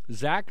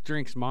 Zach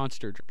drinks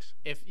Monster drinks.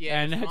 If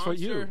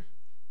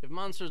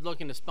Monster's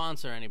looking to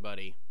sponsor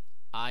anybody,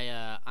 I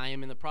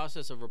am in the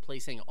process of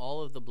replacing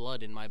all of the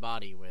blood in my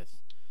body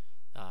with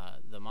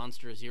the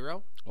Monster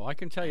Zero. Well, I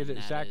can tell you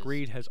that Zach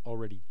Reed has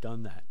already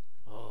done that.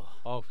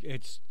 Oh,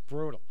 it's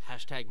brutal.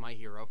 # my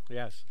hero.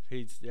 Yes.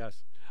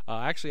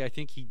 Actually, I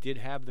think he did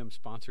have them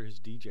sponsor his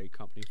DJ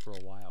company for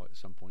a while at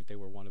some point. They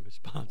were one of his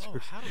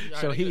sponsors.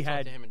 So he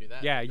had. Talk to him and do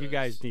that you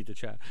guys need to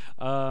chat.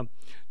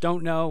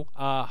 Don't know.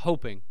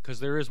 Hoping, because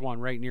there is one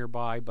right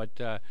nearby.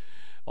 But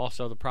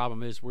also the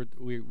problem is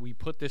we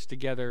put this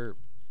together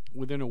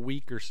within a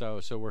week or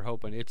so. So we're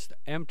hoping it's the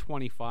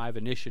M25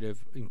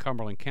 initiative in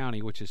Cumberland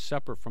County, which is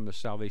separate from the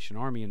Salvation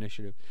Army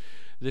initiative.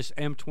 This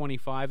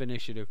M25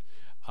 initiative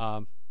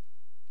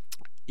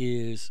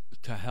is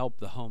to help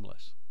the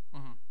homeless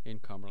in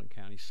Cumberland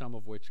County, some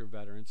of which are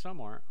veterans, some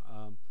aren't.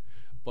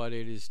 But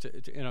it is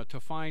to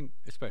find,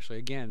 especially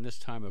again this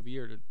time of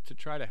year, to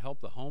try to help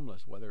the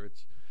homeless, whether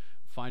it's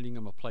finding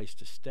them a place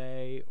to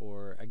stay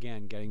or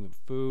again getting them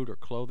food or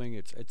clothing.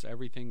 It's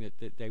everything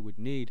that they would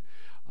need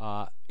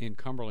in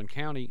Cumberland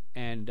County.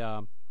 And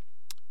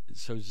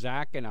so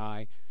Zach and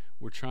I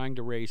were trying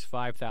to raise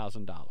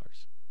 $5,000.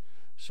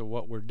 So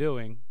what we're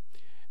doing,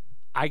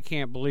 I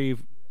can't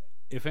believe.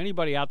 If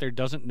anybody out there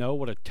doesn't know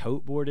what a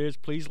tote board is,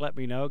 please let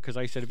me know. Because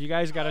I said, if you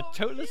guys got a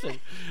tote, listen.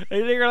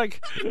 They're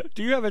like,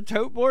 do you have a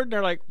tote board? And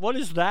they're like, what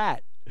is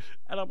that?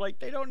 And I'm like,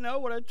 they don't know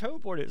what a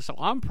tote board is. So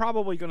I'm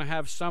probably going to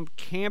have some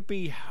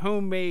campy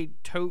homemade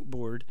tote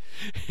board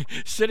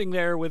sitting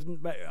there with,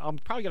 I'm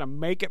probably going to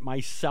make it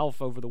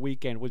myself over the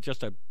weekend with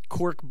just a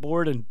cork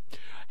board and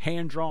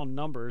hand-drawn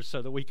numbers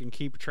so that we can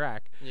keep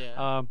track.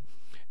 Yeah.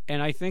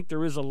 And I think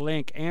there is a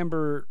link.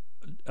 Amber,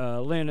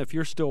 Lynn, if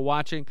you're still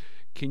watching,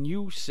 can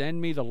you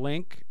send me the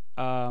link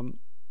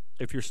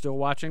if you're still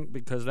watching?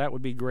 Because that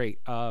would be great.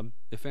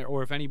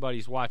 If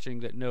anybody's watching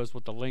that knows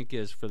what the link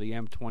is for the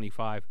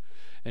M25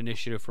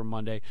 initiative for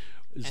Monday.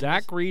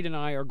 Zach Reed and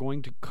I are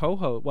going to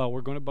co-host. Well,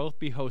 we're going to both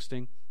be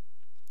hosting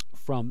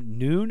from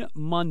noon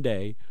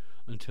Monday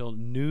until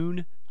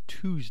noon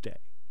Tuesday,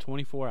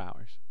 24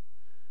 hours.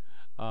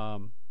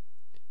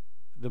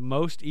 The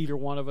most either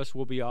one of us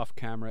will be off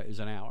camera is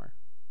an hour.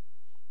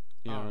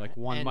 Like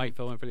one might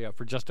fill in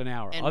for just an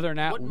hour. Other than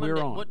that, we're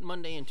on. What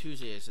Monday and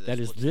Tuesday is this? That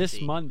is this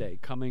Monday,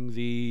 coming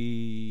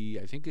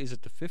I think, is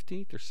it the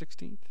 15th or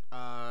 16th?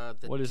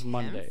 What is 10th?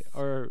 Monday?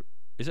 Or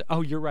is it?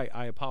 Oh, you're right.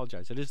 I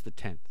apologize. It is the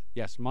 10th.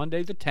 Yes,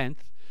 Monday the 10th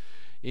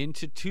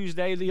into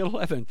Tuesday the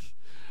 11th.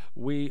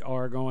 We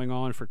are going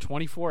on for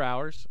 24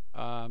 hours.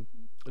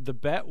 The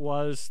bet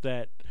was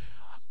that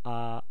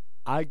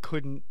I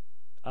couldn't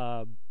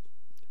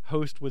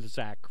host with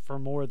Zach for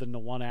more than the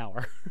 1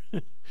 hour.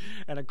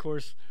 And, of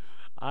course,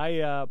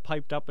 I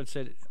piped up and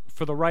said,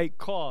 for the right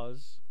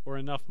cause or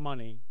enough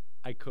money,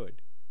 I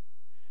could.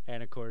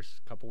 And, of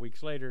course, a couple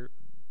weeks later,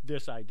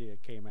 this idea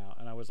came out.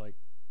 And I was like,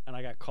 and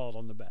I got called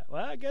on the bet.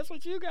 Well, I guess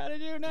what you got to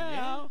do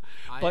now.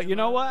 Yeah, but you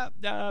know what?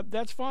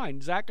 That's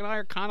fine. Zach and I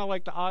are kind of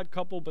like the odd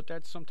couple, but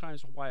that's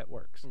sometimes why it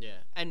works. Yeah.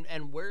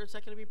 And where is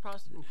that going to be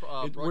broadcast?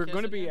 We're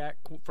going to be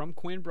from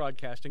Quinn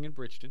Broadcasting in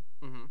Bridgeton.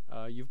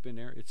 Mm-hmm. You've been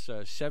there. It's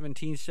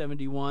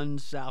 1771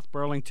 South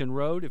Burlington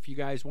Road. If you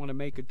guys want to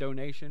make a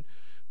donation,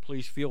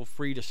 please feel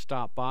free to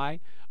stop by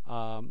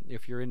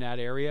if you're in that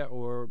area,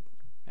 or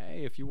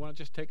hey, if you want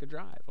to just take a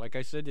drive. Like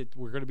I said,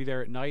 we're going to be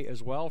there at night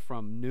as well,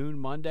 from noon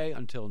Monday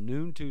until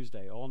noon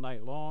Tuesday, all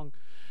night long.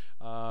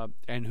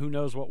 And who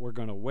knows what we're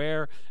going to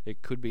wear.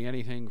 It could be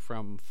anything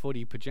from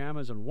footy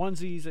pajamas and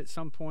onesies at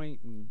some point,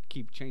 and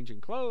keep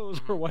changing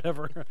clothes or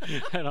whatever.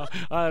 I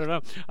don't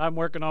know. I'm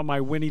working on my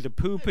Winnie the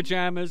Pooh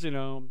pajamas,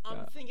 I'm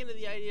thinking of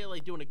the idea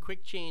like doing a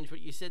quick change, but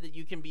you said that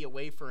you can be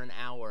away for an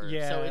hour.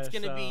 Yeah, so it's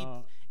going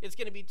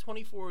to be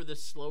 24 of the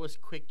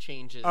slowest quick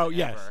changes ever.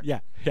 Yes. Yeah.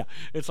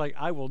 It's like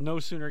I will no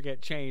sooner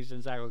get changed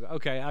than Zach will go,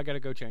 okay, I got to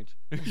go change.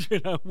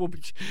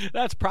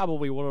 That's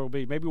probably what it'll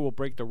be. Maybe we'll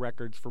break the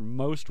records for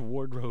most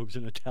wardrobes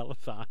in a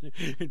telethon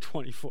in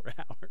 24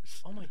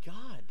 hours. Oh, my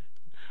God.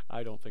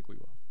 I don't think we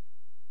will.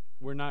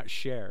 we're not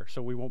Cher,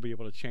 so we won't be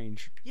able to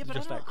change Yeah, but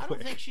just that I quick.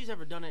 don't think she's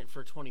ever done it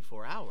for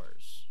 24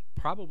 hours.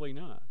 Probably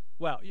not.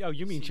 Well,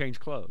 you mean change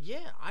clothes? Yeah,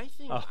 I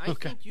think Oh,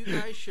 okay. I think you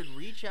guys should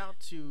reach out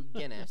to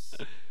Guinness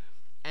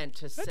and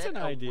to set an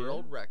a idea.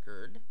 world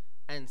record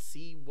and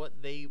see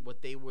what they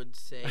would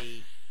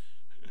say.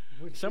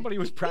 Somebody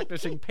was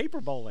practicing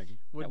paper bowling.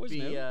 Would That was be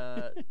new.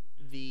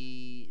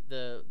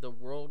 the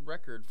world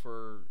record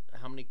for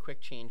how many quick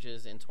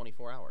changes in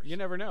 24 hours. You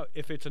never know.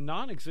 If it's a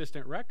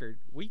non-existent record,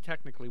 we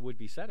technically would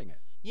be setting it.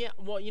 Yeah,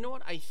 well, you know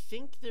what? I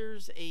think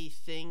there's a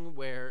thing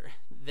where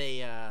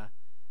they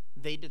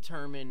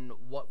determine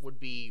what would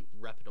be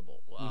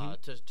reputable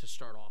to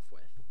start off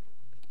with.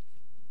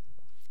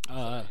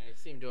 I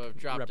seem to have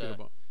dropped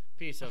reputable. a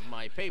piece of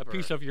my paper. A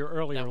piece of your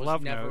earlier that was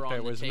love never note on that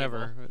the was table.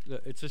 never.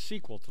 It's a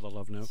sequel to the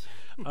love note.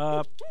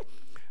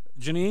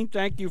 Janine,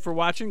 thank you for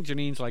watching.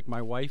 Janine's like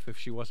my wife if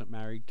she wasn't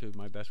married to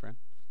my best friend.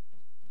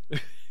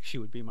 She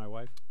would be my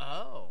wife,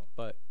 Oh.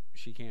 but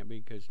she can't be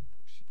because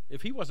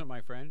if he wasn't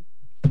my friend,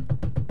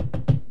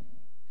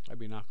 I'd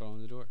be knocking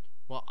on the door.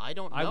 Well, I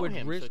don't I know would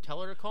him, so risk-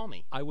 tell her to call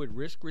me. I would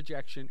risk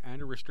rejection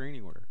and a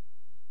restraining order.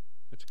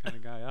 That's the kind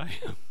of guy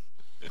I am.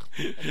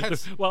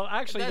 Well,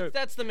 actually,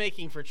 That's the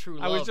making for true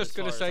love. I was just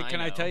going to say, can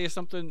I tell you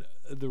something?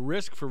 The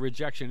risk for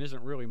rejection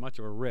isn't really much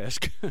of a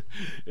risk.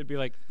 It'd be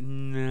like,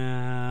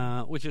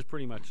 nah, which is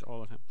pretty much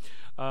all the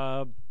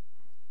time.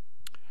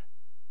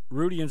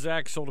 Rudy and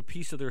Zach sold a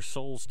piece of their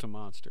souls to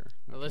Monster.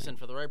 Well, listen,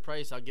 for the right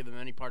price, I'll give them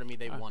any part of me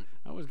they want.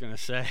 I was going to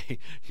say,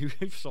 you've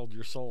sold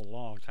your soul a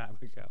long time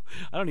ago.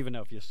 I don't even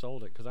know if you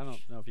sold it because I don't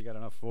know if you got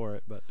enough for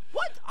it. But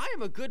What? I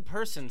am a good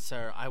person,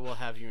 sir. I will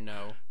have you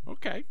know.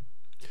 okay.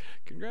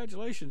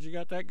 Congratulations, you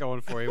got that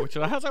going for you.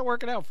 How's that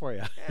working out for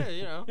you? Yeah,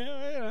 you know.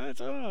 Yeah,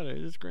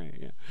 it's great.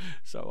 Yeah.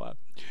 So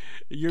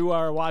you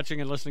are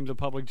watching and listening to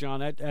Public John.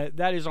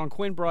 That is on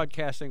Quinn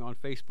Broadcasting on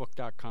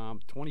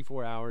Facebook.com,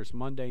 24 hours,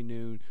 Monday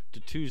noon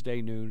to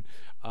Tuesday noon.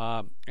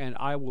 And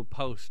I will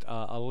post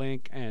a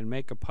link and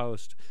make a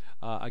post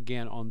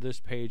again on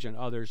this page and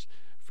others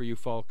for you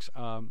folks.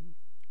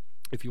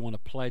 If you want to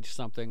pledge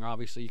something,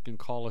 obviously you can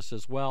call us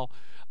as well.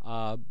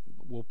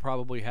 We'll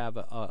probably have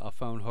a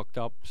phone hooked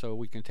up so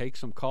we can take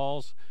some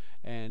calls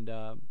and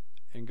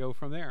go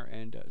from there.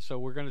 And so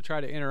we're going to try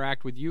to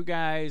interact with you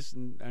guys,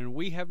 and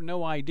we have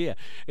no idea.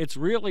 It's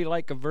really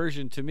like a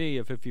version to me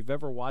of if you've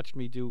ever watched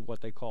me do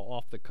what they call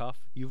off the cuff.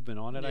 You've been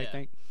on it, I Yeah.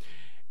 think.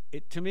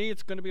 To me,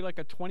 it's going to be like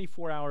a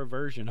 24-hour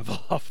version of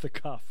off the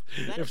cuff.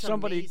 That If is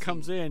somebody amazing.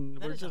 comes in,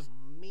 That we're is just.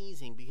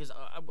 amazing because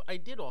I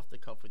did off the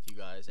cuff with you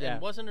guys, Yeah.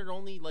 and wasn't it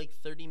only like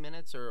 30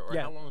 minutes or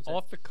Yeah, how long was it?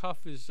 off the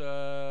cuff is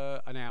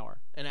an hour.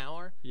 An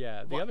hour?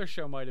 Yeah, the What- other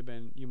show might have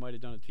been you might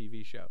have done a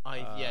TV show. I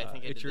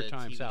think I It's did Your the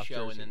Time, TV South show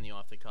Jersey. and then the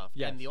off the cuff.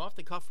 Yes. And the off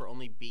the cuff for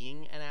only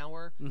being an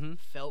hour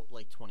felt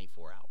like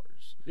 24 hours.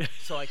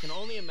 So I can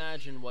only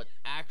imagine what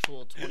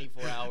actual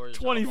 24 hours.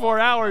 of 24 off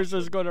the hours cuff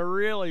is going to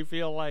really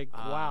feel like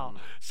wow.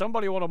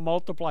 Somebody want to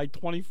multiply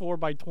 24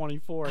 by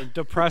 24 and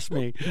depress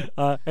me.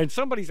 And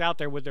somebody's out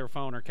there with their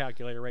phone or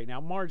calculator right now.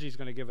 Margie's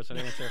going to give us an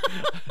answer.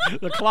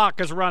 The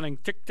clock is running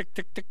tick tick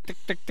tick tick tick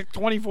tick tick.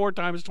 24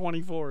 times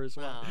 24 as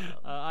well.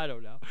 I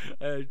don't know.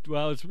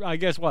 Well, it's I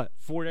guess what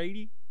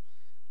 480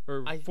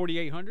 or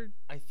 4800.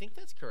 I think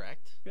that's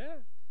correct. Yeah.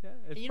 Yeah,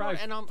 it's You know,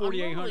 probably and I'm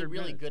 4,800 normally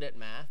really minutes. good at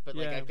math, but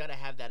like Yeah. I've got to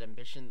have that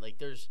ambition. Like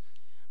there's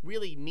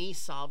really me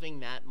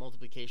solving that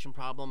multiplication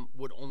problem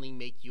would only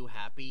make you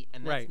happy,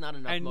 and that's Right. not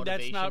enough and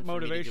motivation. that's not for me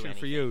to do motivation for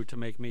anything. you to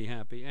make me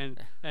happy.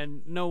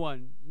 And no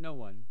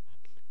one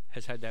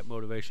has had that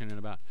motivation in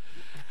about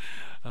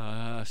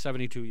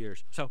 72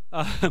 years. So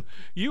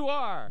you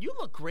are. You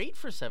look great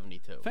for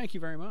 72. Thank you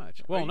very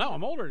much. Well, no,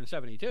 I'm older than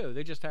 72.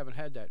 They just haven't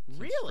had that since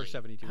Really? for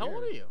 72 How years.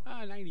 old are you?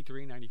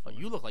 93, 94. Oh,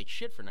 you look like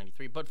shit for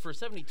 93, but for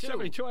 72,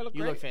 72, I look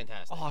you great. look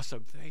fantastic.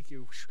 Awesome. Thank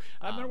you.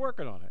 I've been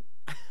working on it.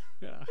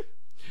 Yeah.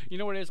 You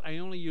know what it is? I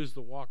only use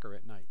the walker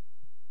at night.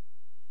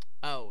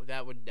 Oh,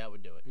 that would do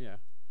it. Yeah.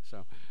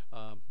 So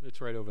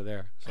it's right over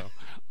there. So,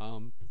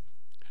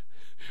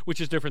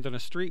 which is different than a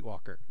street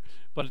walker.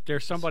 But if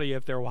there's somebody,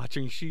 if they're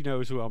watching, she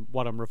knows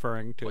what I'm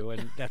referring to,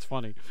 and that's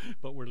funny.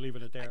 But we're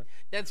leaving it there.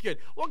 That's good.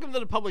 Welcome to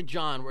the Public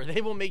John, where they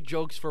will make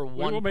jokes for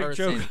one will make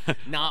person jokes.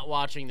 not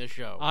watching the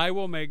show. I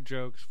will make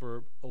jokes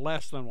for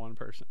less than one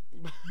person.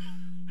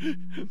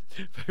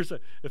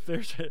 If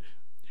there's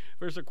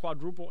a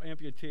quadruple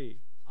amputee,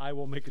 I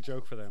will make a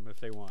joke for them if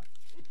they want.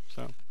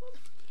 So.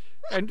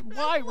 And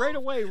why right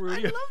away, I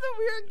Rudy? love that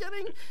we are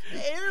getting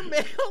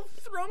airmail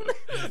thrown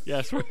at us.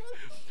 Yes,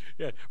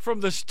 yeah, from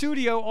the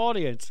studio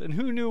audience. And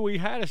who knew we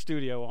had a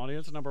studio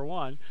audience? Number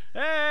one.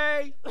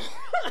 Hey,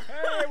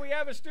 hey, we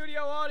have a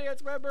studio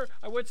audience. Remember,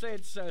 I would say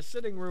it's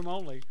sitting room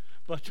only,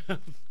 but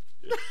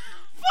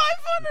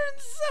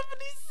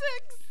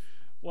 576.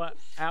 what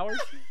hours?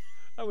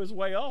 I was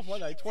way off.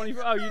 What I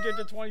 24? Oh, you did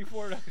the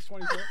 24. That was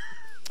 24.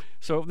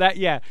 So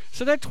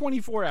that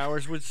 24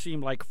 hours would seem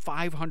like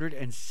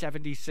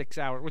 576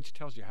 hours, which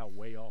tells you how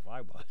way off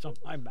I was on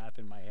my math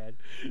in my head.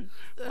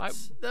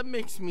 That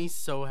makes me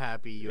so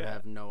happy. You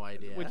have no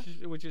idea.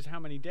 Which is how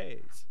many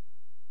days?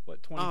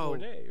 24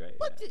 days, right?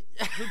 What?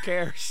 Yeah. Who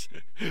cares?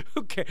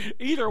 Who cares?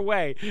 Either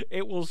way,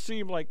 it will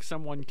seem like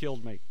someone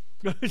killed me.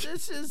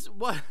 This is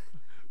what.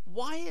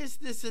 Why is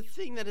this a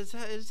thing that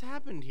has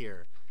happened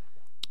here?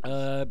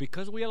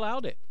 Because we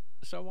allowed it.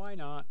 So why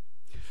not?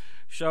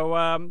 So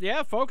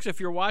yeah, folks, if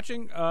you're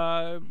watching,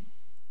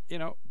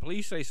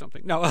 please say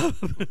something. No,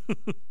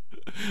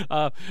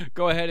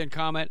 go ahead and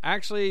comment.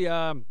 Actually,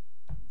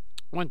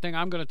 one thing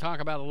I'm going to talk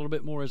about a little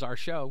bit more is our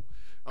show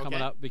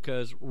coming up,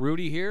 because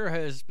Rudy here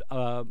has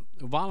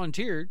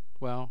volunteered.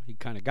 Well, he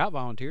kind of got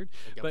volunteered,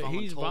 but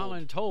he's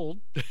voluntold.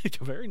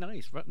 Very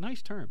nice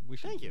term.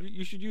 Thank you.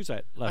 You should use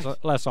that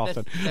less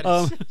often.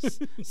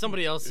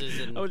 Somebody else's.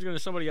 And I was going to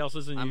somebody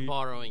else's, and I'm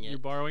borrowing it. You're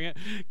borrowing it.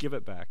 Give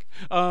it back.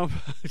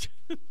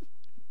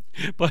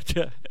 But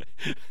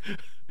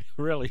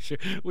really,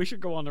 we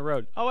should go on the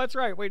road. Oh, that's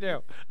right, we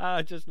do.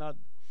 Just not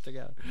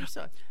together.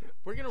 So,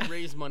 we're gonna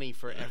raise money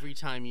for every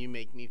time you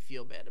make me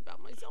feel bad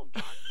about myself,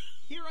 John.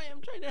 Here I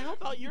am trying to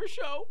help out your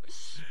show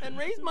and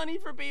raise money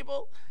for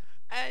people,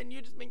 and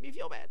you just make me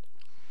feel bad.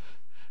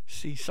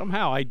 See,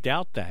 somehow I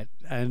doubt that,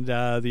 and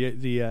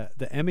the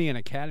Emmy and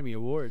Academy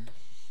Award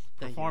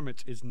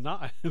performance is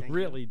not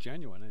really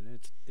genuine, and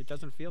it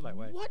doesn't feel that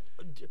way. What?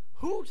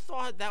 Who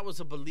thought that was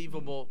a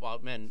believable? Well,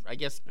 man, I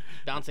guess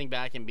bouncing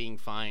back and being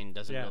fine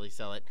doesn't really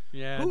sell it.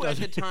 Yeah. Who at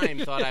the time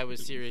thought I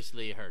was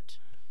seriously hurt?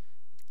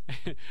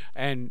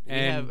 and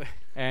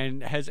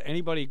has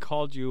anybody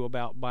called you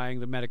about buying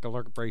the medical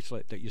alert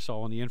bracelet that you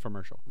saw on the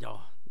infomercial?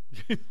 No.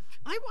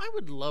 I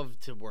would love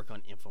to work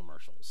on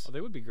infomercials. Oh, they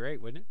would be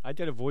great, wouldn't it? I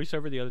did a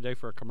voiceover the other day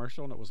for a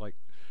commercial, and it was like,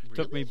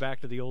 took me back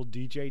to the old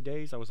DJ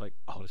days. I was like,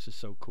 oh, this is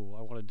so cool.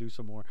 I want to do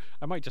some more.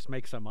 I might just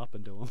make some up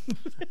and do them.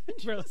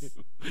 Really,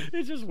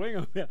 it's just wing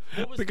them. Yeah.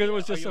 Because it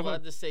was just are you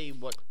allowed to say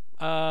what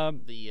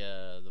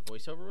the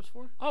voiceover was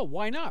for? Oh,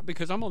 why not?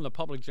 Because I'm on the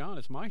Public John.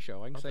 It's my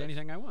show. I can say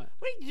anything I want.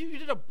 Wait, you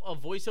did a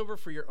voiceover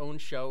for your own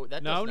show?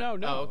 No.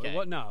 Oh, okay.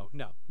 No.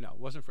 It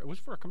wasn't for. It was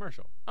for a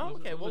commercial. Oh,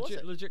 okay. What was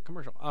it? Legit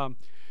commercial.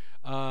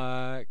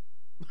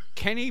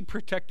 Kenny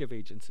Protective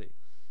Agency.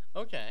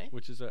 Okay.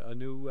 Which is a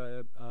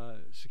new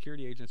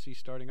security agency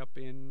starting up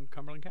in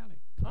Cumberland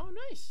County. Oh,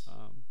 nice.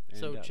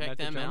 So check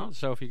them out.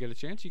 So if you get a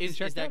chance, you can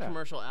check that out. Is that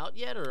commercial out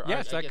yet? Or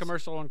yes, that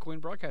commercial on Queen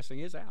Broadcasting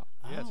is out.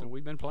 Oh. Yes, and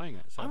we've been playing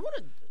it. So.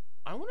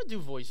 I want to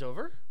do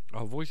voiceover.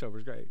 Oh,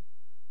 voiceover's great.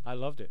 I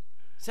loved it.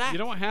 Zach. You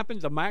know what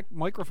happened? The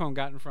microphone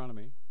got in front of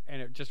me,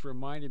 and it just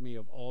reminded me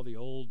of all the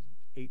old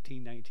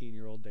 18,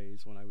 19-year-old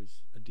days when I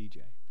was a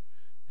DJ.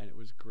 And it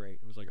was great.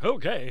 It was like,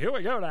 okay, here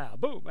we go now,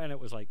 boom, and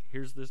it was like,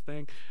 here's this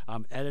thing.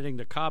 I'm editing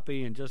the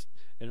copy, and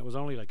it was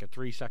only like a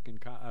 3-sentence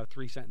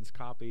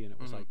copy, and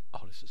it was like,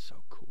 oh, this is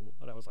so cool.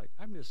 And I was like,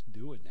 I miss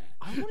doing that.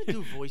 I want to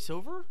do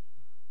voiceover.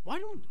 Why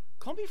don't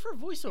call me for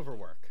voiceover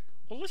work?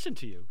 Well, listen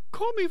to you.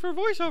 Call me for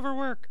voiceover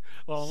work.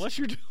 Well, unless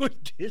you're doing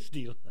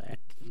Disneyland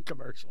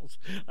commercials,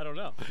 I don't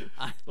know.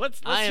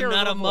 Let's I am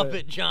not a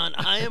Muppet, John.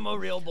 I am a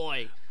real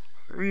boy.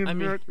 I am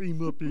not a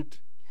Muppet.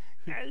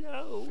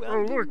 Hello.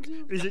 Oh, look.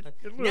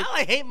 Look. Now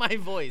I hate my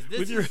voice.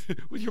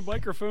 With your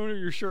microphone or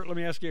your shirt, let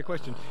me ask you a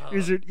question.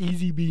 Is it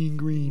easy being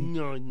green?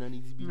 No, not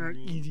easy being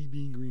green. Not easy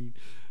being green.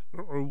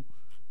 Uh-oh.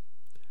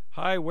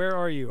 Hi, where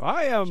are you?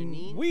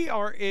 Janine? We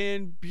are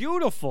in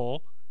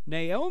beautiful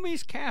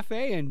Naomi's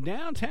Cafe in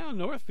downtown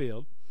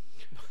Northfield.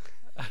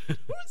 Who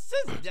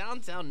says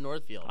downtown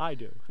Northfield? I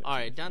do. All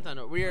right,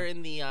 downtown. We are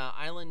in the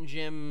Island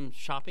Gym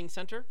Shopping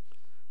Center.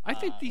 I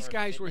think these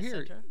guys were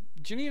here. Center.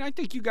 Janine, I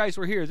think you guys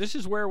were here. This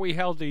is where we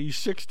held the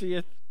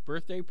 60th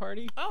birthday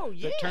party. Oh,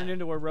 yeah. That turned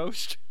into a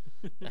roast.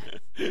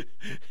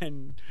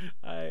 And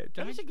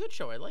that was a good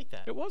show. I like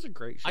that. It was a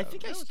great show. I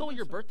think I stole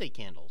your birthday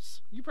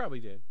candles. You probably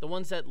did. The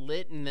ones that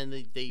lit and then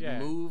they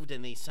moved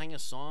and they sang a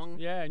song.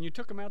 Yeah, and you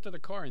took them out to the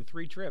car in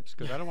 3 trips,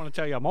 because I don't want to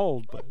tell you I'm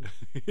old, but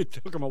it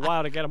took them a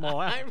while to get them all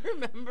out. I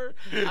remember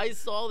I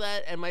saw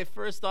that, and my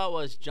first thought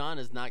was, John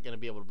is not going to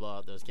be able to blow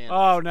out those candles.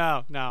 Oh,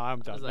 no,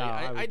 I'm done.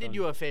 I did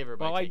you a favor.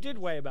 Well, I did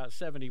weigh about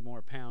 70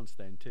 more pounds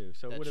then, too,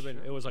 so it would have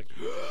been, it was like,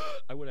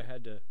 I would have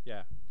had to,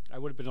 I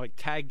would have been like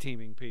tag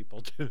teaming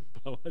people to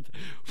blow it.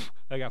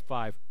 I got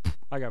 5.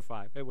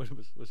 It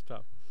was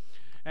tough.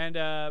 And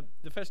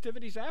the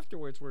festivities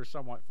afterwards were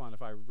somewhat fun,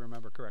 if I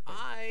remember correctly.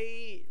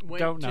 I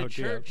went to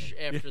church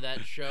after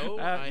that show.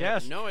 I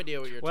have no idea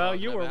what you're talking about. Well,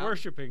 you were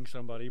worshiping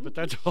somebody, but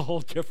that's a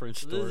whole different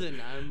story.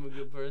 Listen, I'm a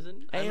good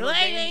person. Hey,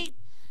 lady!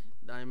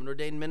 I'm an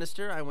ordained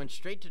minister. I went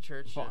straight to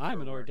church. Well,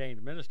 I'm an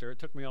ordained minister. It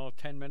took me all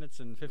 10 minutes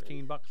and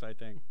 $15, I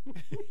think.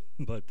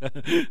 But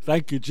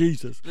thank you,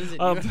 Jesus. Listen,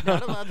 you're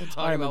not allowed to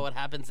talk about what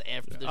happens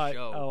after the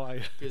show.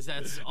 Because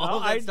that's all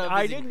that stuff.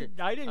 I didn't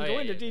go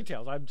into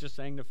details. I'm just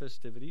saying the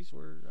festivities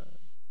were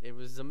it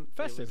was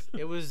festive.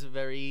 It was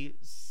very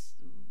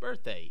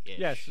birthday-ish.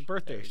 Yes,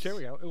 birthday. There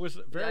we go. It was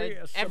very...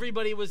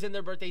 everybody was in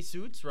their birthday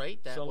suits, right?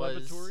 That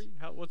celebratory?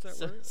 What's that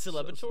word?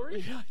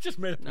 Celebratory? I just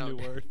made up a new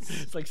word.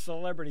 It's like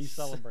celebrity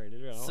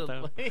celebrated. You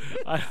know,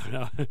 I don't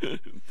know.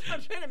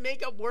 I'm trying to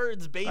make up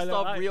words based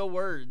off real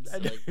words.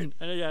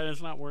 Yeah,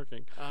 it's not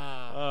working.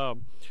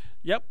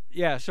 Yep.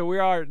 Yeah, so we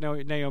are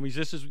Naomi's.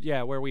 This is,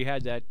 where we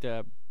had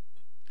that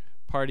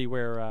party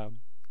where I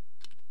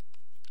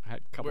had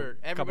a couple. Where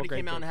everybody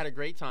came out and had a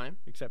great time.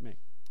 except me.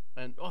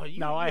 And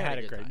I had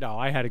a great. No,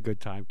 I had a good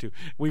time too.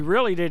 We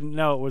really didn't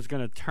know it was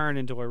going to turn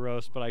into a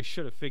roast, but I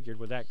should have figured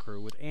with that crew,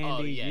 with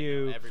Andy,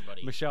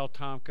 everybody. Michelle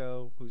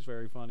Tomko, who's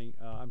very funny.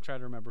 I'm trying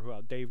to remember who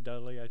else. Dave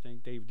Dudley, I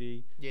think. Dave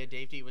D. Yeah,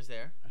 Dave D was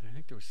there. I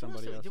think there was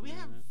somebody else. Did we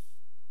have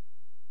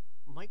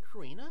Mike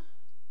Carina?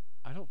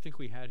 I don't think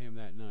we had him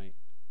that night.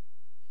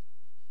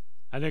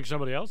 I think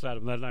somebody else had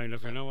him that night,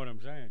 if you know what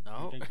I'm saying.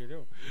 Oh. I think you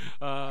do.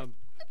 I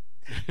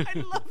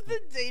love the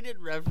dated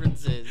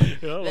references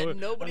that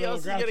nobody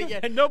else is gonna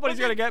get. And nobody's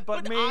gonna get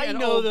but me. I and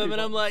know old them, people.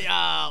 and I'm like,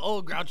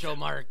 old Groucho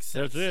Marx.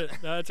 That's it.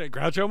 That's it.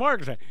 Groucho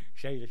Marx.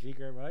 Say the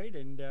secret right,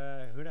 and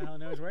who the hell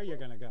knows where you're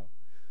gonna go.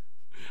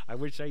 I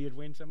would say you'd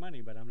win some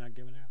money, but I'm not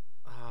giving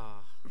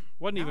out.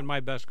 Wasn't even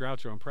my best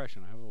Groucho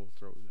impression. I will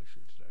throw that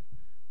shit today.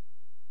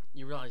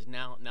 You realize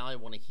now I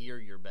want to hear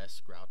your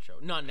best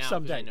Groucho. Not now.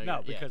 Someday. I know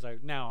No, because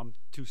now I'm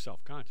too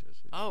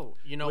self-conscious. Oh,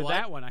 you know With what?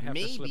 that one, I have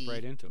to slip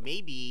right into it.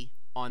 Maybe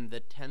on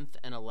the 10th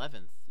and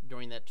 11th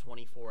during that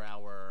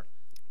 24-hour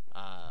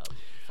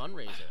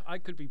fundraiser. I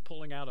could be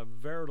pulling out a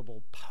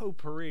veritable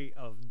potpourri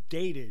of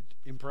dated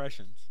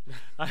impressions.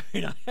 I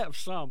mean, I have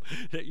some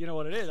that, you know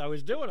what it is. I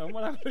was doing them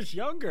when I was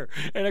younger.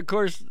 And, of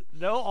course,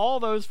 all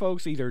those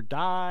folks either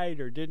died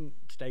or didn't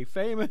stay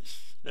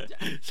famous.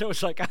 So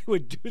it's like I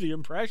would do the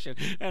impression,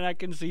 and I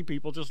can see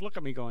people just look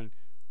at me going,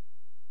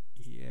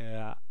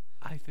 yeah,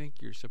 I think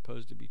you're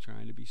supposed to be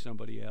trying to be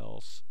somebody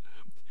else.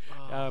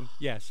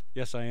 Yes,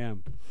 I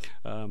am.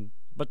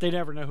 But they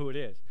never know who it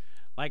is.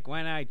 Like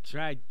when I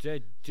tried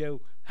to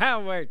do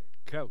Howard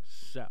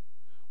Cosell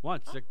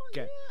once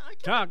again,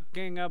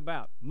 talking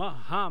about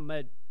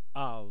Muhammad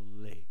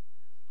Ali.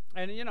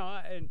 And, you know,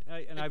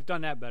 and I've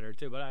done that better,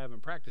 too, but I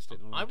haven't practiced it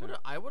in a long time.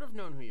 I would have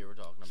known who you were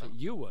talking about. So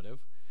you would have.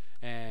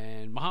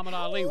 And Muhammad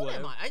Ali would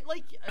have. I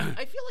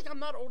feel like I'm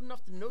not old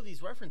enough to know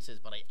these references,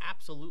 but I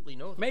absolutely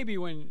know them. Maybe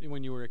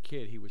when you were a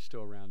kid, he was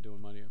still around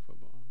doing Monday Night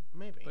Football.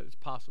 Maybe. But it's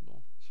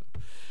possible. So.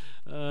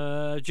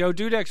 Joe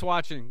Dudek's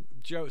watching.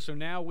 Joe, so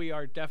now we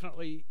are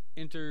definitely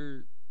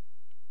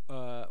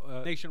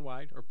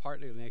nationwide, or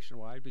partly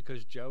nationwide,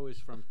 because Joe is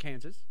from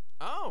Kansas.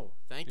 Oh,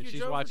 thank you, Joe.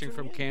 She's watching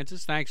from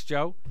Kansas. Thanks,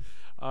 Joe.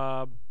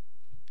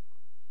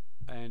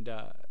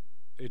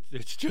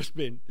 It's just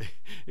been,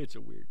 it's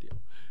a weird deal.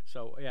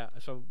 So, yeah,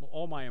 so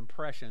all my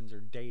impressions are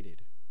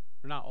dated.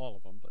 Not all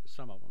of them, but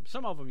some of them.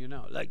 Some of them, you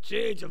know, like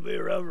Cheech will be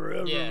around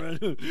forever. Yeah.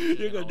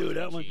 You're going to do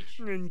that one. Cheech.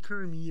 And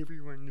Kermie,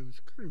 everyone knows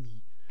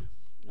Kermie.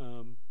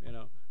 You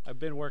know, I've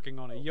been working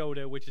on a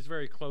Yoda, which is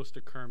very close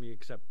to Kermie,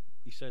 except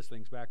he says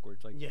things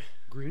backwards, like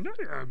Green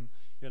I am.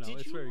 You know,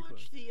 it's very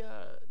close. Did you watch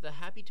the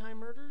Happy Time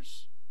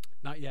Murders?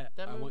 Not yet.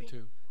 I want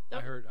to. I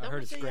heard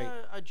it's great.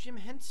 A Jim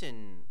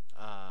Henson.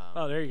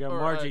 There you go,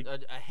 Margie. A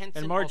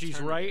Henson and Margie's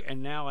alternative. right,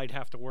 and now I'd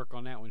have to work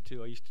on that one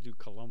too. I used to do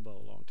Columbo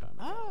a long time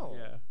ago. Oh.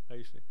 Yeah, I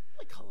used to.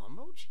 Like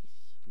Columbo? Jeez.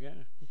 Yeah.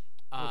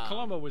 Well,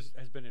 Columbo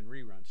has been in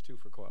reruns too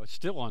for quite a while. It's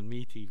still on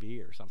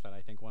MeTV or something,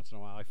 I think, once in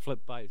a while. I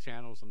flip by the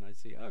channels and I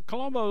see,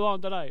 Columbo's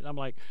on tonight. And I'm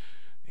like,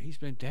 he's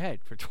been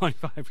dead for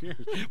 25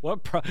 years.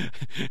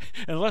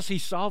 Unless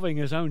he's solving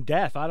his own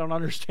death, I don't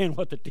understand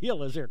what the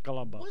deal is here,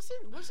 Columbo.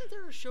 Wasn't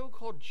there a show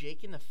called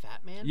Jake and the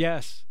Fat Man?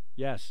 Yes,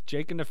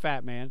 Jake and the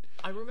Fat Man.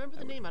 I remember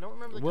the name. I don't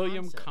remember the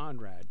William concept.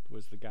 Conrad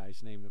was the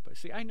guy's name.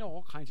 See, I know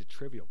all kinds of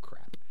trivial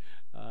crap.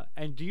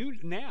 And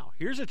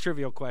here's a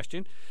trivial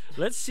question.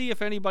 Let's see if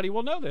anybody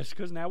will know this,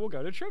 because now we'll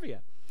go to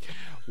trivia.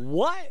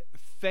 What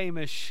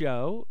famous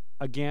show,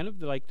 again,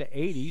 of like the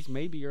 80s,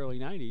 maybe early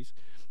 90s,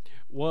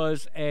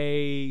 was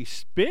a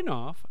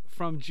spin-off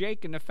from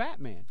Jake and the Fat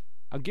Man?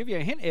 I'll give you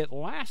a hint. It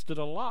lasted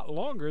a lot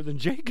longer than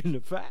Jake and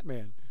the Fat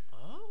Man.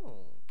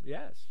 Oh.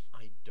 Yes.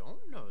 I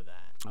don't know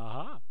that.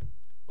 Uh-huh.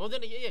 Well,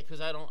 then, yeah,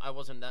 because I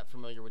wasn't that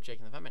familiar with Jake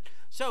and the Fat Man.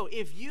 So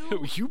if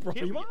you... You brought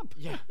him up.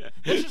 Yeah.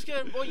 Let's just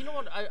get... Well, you know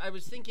what? I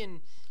was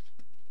thinking...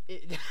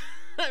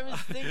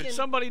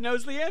 Somebody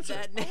knows the answer.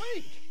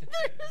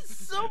 There's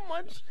so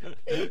much...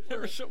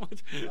 There's so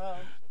much...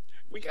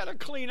 we got to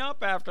clean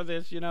up after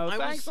this, you know.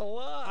 Thanks a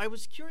lot. I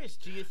was curious.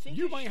 Do you think...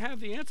 You might have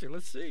the answer.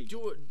 Let's see.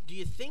 Do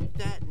you think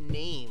that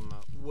name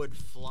would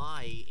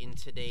fly in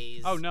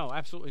today's... Oh, no,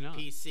 absolutely not.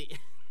 PC?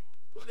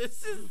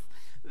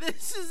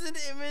 This is an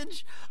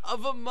image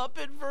of a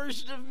Muppet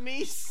version of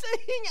me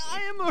saying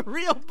I am a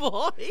real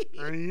boy.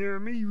 I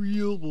am a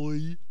real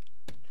boy.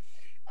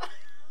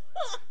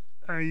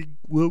 I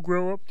will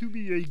grow up to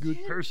be a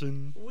good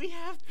person. We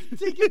have to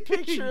take a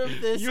picture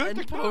of this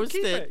and post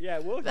it. Yeah,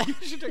 you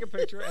should take a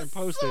picture and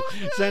post it.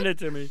 Good. Send it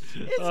to me.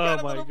 It's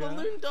got a little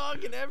balloon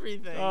dog and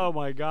everything. Oh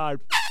my God,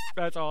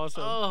 that's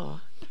awesome.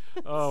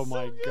 Oh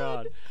my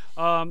good.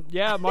 God.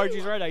 Yeah,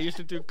 Margie's right. I used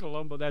to do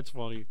Columbo. That's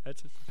funny.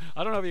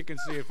 I don't know if you can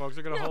see it, folks.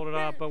 They're gonna hold it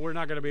up, but we're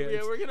not gonna be.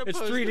 Yeah, we're gonna. It's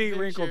post 3D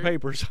wrinkled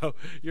paper, so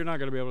you're not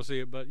gonna be able to see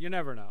it. But you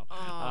never know.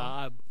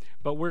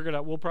 But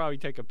we'll probably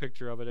take a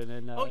picture of it and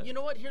then. Oh, you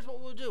know what? Here's what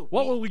we'll do.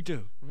 What will we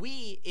do?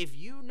 If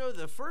you know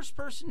the first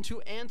person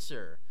to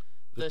answer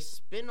the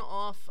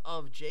spin-off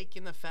of Jake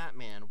and the Fat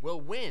Man, will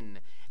win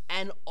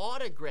and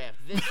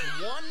autographed. This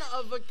one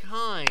of a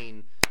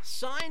kind,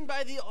 signed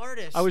by the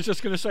artist. I was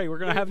just going to say, we're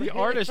going to have the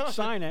artist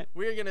sign it.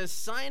 We're going to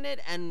sign it,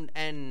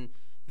 and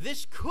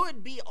this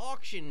could be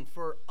auctioned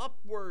for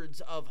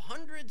upwards of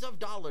hundreds of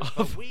dollars.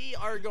 But we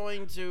are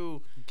going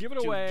to give it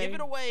away. Give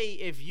it away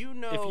if you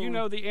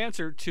know the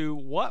answer to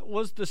what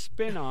was the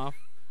spin-off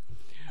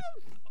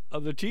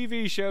of the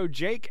TV show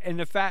Jake and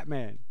the Fat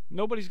Man.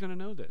 Nobody's going to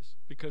know this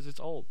because it's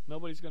old.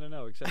 Nobody's going to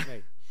know except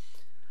me.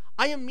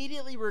 I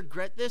immediately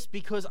regret this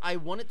because I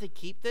wanted to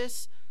keep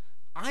this.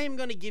 I am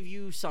going to give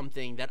you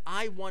something that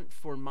I want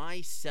for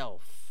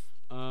myself.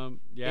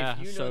 Yeah.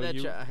 If you know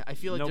that, I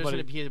feel like there's going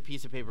to be a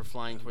piece of paper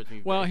flying towards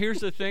me. Well, here's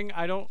the thing.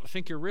 I don't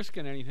think you're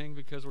risking anything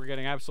because we're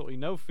getting absolutely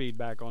no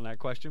feedback on that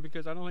question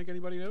because I don't think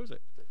anybody knows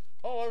it.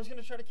 Oh, I was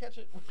going to try to catch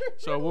it.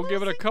 So we'll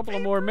give it a couple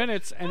of more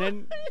minutes, and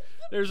then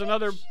there's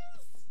another.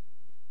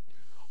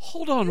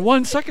 Hold on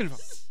 1 second.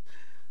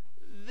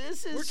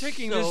 This is We're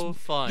taking so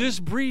fun. This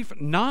brief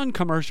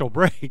non-commercial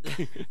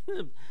break.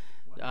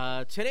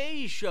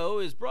 Today's show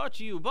is brought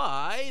to you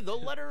by the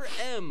letter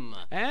M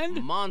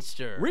and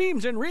Monster.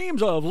 Reams and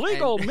reams of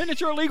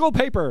miniature legal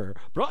paper.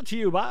 Brought to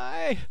you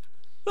by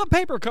the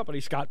Paper Company,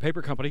 Scott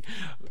Paper Company,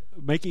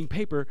 making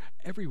paper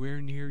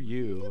everywhere near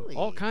you. Really?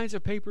 All kinds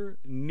of paper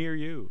near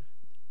you.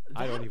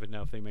 I don't even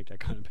know if they make that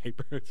kind of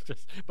paper. It's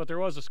just, but there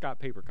was a Scott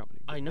Paper Company.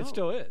 I know. It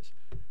still is.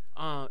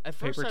 At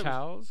first Paper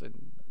towels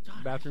and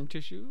bathroom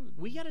tissue.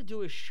 We got to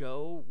do a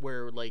show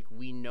where, like,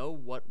 we know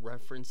what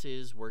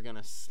references we're going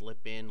to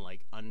slip in,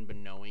 like,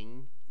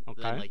 unbeknowing.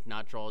 Okay. And, like,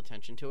 not draw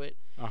attention to it.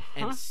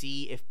 And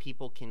see if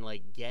people can,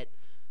 like, get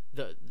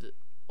the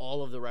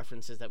all of the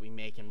references that we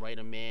make and write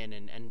them in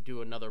and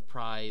do another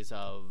prize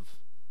of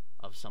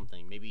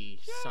something. Maybe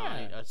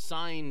a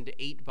signed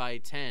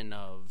 8x10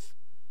 of...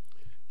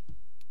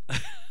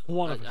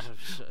 One of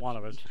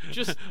us.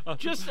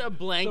 Just a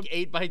blank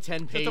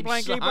 8x10 page. Just a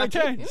blank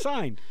 8x10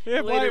 signed. Yeah,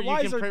 Later,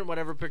 why you can print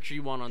whatever picture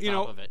you want on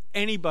top of it.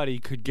 Anybody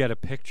could get a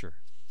picture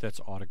that's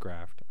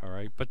autographed, all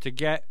right? But to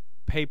get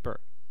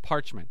paper,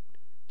 parchment,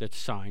 that's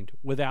signed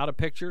without a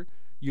picture,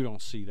 you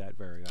don't see that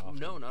very often.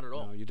 No, not at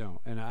all. No, you don't.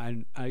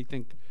 And I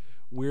think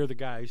we're the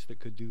guys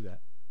that could do that.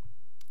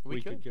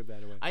 We could give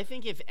that away. I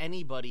think if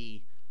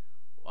anybody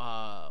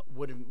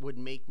would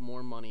make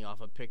more money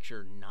off a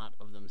picture not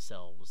of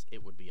themselves,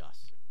 it would be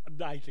us.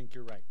 I think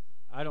you're right.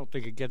 I don't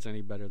think it gets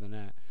any better than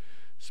that.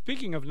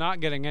 Speaking of not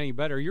getting any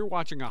better, you're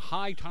watching a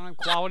high-time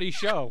quality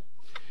show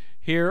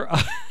here.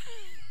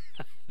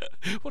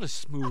 What a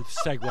smooth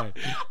segue.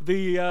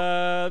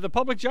 The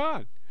Public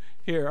John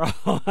here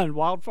on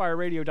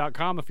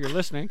wildfireradio.com if you're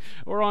listening,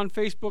 or on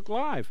Facebook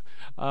Live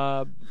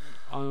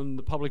on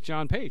the Public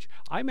John page.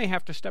 I may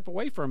have to step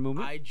away for a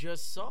moment. I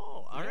just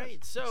saw. All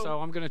right, so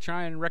I'm going to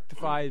try and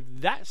rectify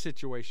that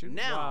situation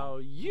now,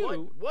 while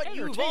you what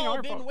you've all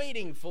been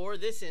waiting for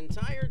this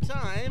entire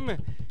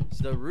time is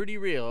the Rudy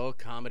Real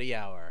Comedy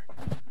Hour.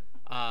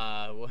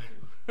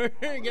 We're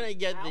going to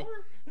get the...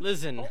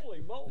 Listen,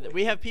 Holy moly.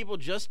 We have people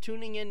just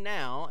tuning in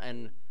now,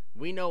 and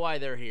we know why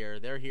they're here.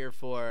 They're here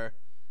for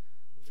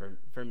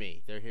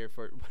me. They're here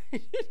for...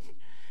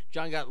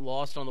 John got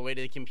lost on the way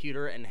to the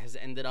computer and has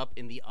ended up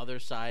in the other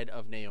side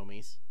of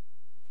Naomi's.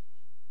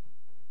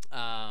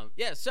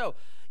 So,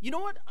 you know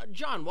what,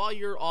 John, while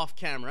you're off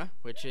camera,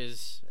 which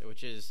is,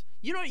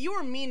 you know, you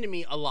were mean to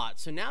me a lot,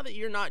 so now that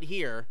you're not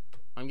here,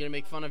 I'm going to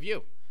make fun of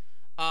you.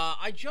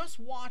 I just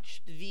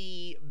watched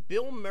the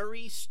Bill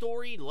Murray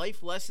story,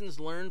 Life Lessons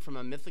Learned from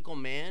a Mythical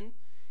Man.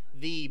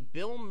 The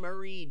Bill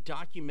Murray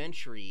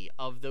documentary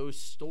of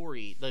those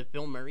the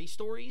Bill Murray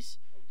stories.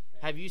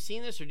 Okay. Have you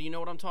seen this, or do you know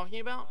what I'm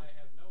talking about? I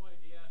have no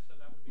idea, so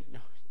that would be... No.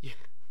 Yeah.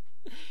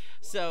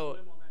 So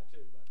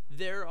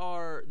there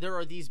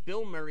are these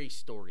Bill Murray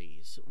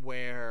stories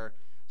where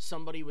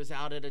somebody was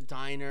out at a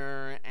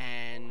diner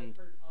and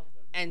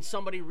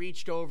somebody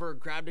reached over,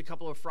 grabbed a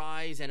couple of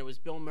fries, and it was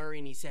Bill Murray,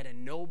 and he said,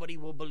 "And nobody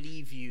will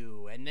believe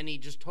you," and then he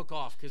just took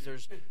off because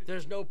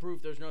there's no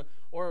proof,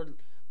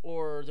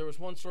 or there was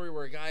one story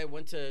where a guy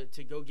went to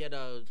go get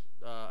a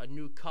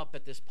new cup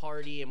at this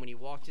party, and when he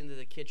walked into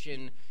the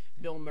kitchen,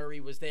 Bill Murray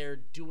was there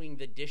doing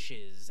the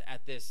dishes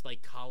at this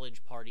like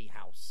college party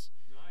house.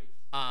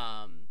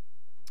 Nice.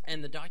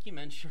 And the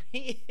documentary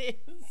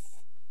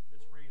is...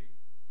 It's raining.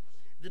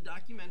 The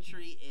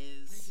documentary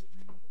is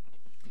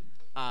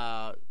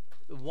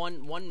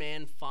one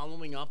man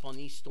following up on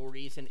these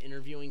stories and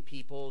interviewing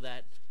people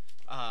that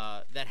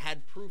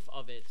had proof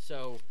of it.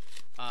 So,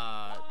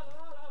 oh,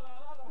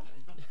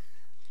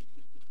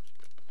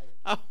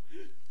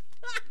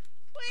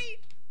 wait,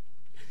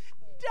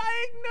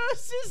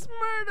 diagnosis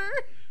murder.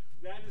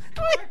 That is We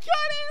correct.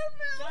 got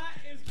airmail. That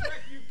is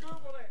correct. You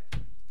Googled it.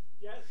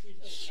 Yes,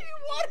 She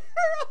won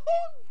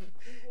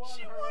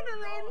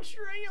her own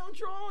trail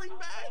drawing How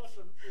back.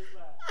 awesome is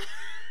that?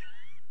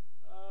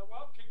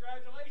 Well,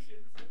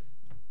 congratulations.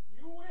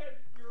 You win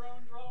your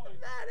own drawing.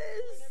 That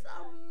is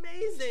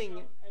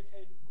amazing.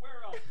 And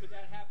where else could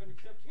that happen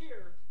except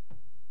here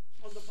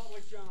on the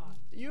Public John?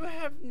 You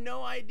have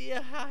no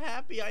idea how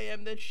happy I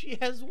am that she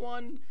has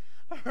won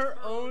Her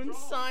own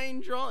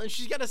sign draw, and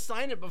she's got to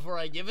sign it before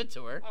I give it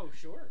to her. Oh,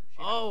 sure.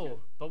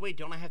 But wait,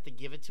 don't I have to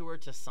give it to her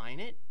to sign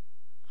it?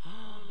 No,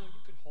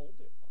 you could hold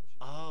it.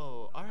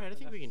 Oh, all right. I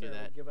think we can do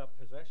that. Give up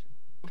possession.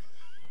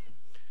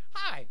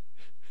 Hi.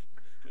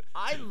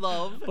 I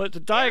love. But the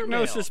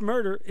diagnosis airmail.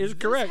 murder is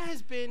correct.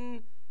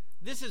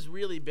 This has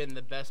really been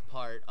the best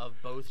part of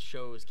both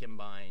shows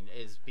combined.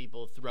 Is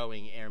people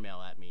throwing airmail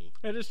at me.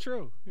 It is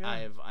true.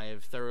 Yeah. I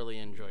have thoroughly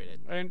enjoyed it.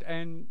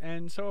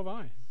 And so have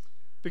I,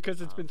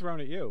 because it's been thrown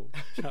at you.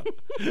 So.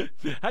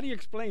 How do you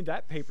explain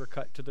that paper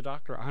cut to the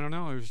doctor? I don't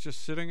know. I was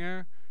just sitting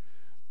there,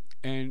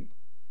 and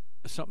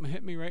something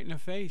hit me right in the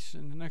face,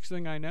 and the next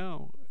thing I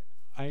know,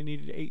 I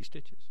needed 8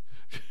 stitches.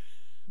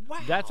 Wow.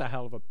 That's a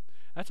hell of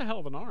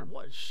an arm.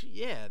 What?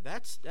 Yeah,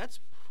 that's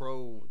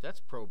pro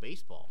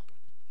baseball.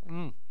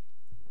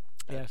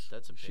 Yes,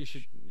 that's a bitch. She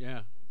should.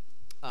 Yeah.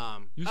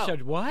 You oh,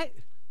 said what?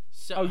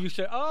 So, You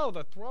said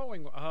the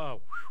throwing.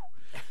 Oh,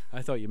 whew.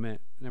 I thought you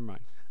meant. Never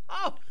mind.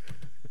 Oh,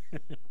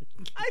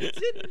 I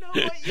didn't know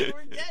what you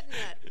were getting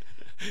at.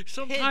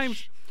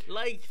 Sometimes. Pitch,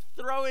 like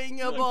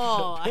throwing a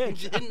ball. I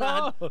did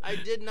not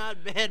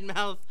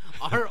badmouth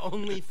our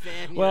only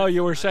fan. Well,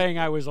 you were saying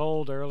I was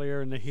old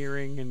earlier in the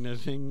hearing and the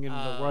thing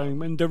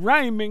and the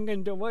rhyming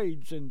and the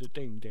words and the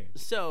thing there.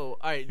 So,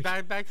 all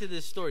right, back to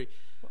this story.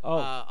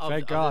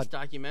 Thank God. Of this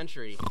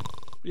documentary.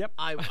 Yep.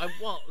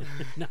 Well.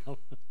 No.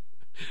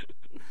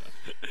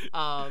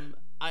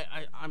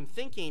 I'm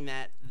thinking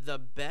that the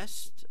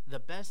best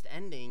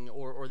ending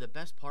or the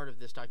best part of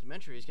this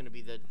documentary is going to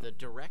be the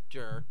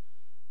director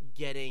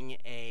getting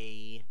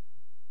a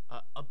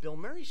Bill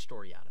Murray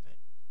story out of it.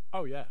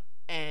 Oh yeah.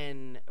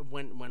 And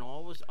when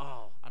all was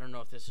I don't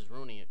know if this is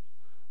ruining it.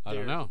 I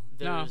don't know.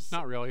 No,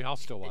 not really. I'll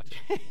still watch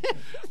it.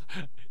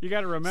 You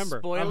got to remember.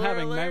 Spoiler I'm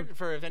having alert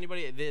for if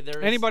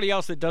anybody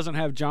else that doesn't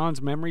have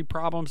John's memory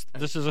problems.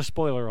 This is a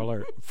spoiler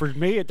alert. For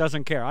me, it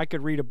doesn't care. I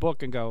could read a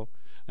book and go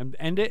and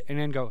end it, and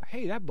then go,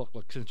 "Hey, that book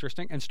looks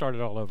interesting," and start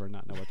it all over and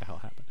not know what the hell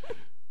happened.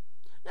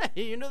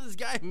 Hey, you know this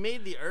guy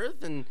made the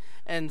Earth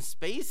and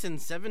space in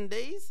 7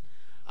 days?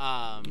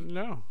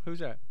 No, who's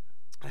that?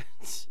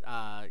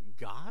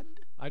 God?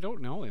 I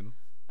don't know him.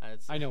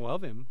 I know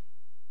of him.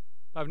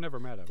 I've never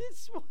met him.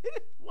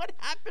 What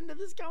happened to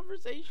this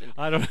conversation?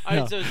 I don't know. All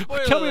right, so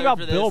spoiler Tell me alert about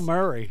for Bill this.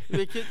 Murray.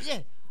 Because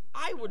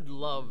I would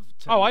love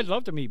to. I'd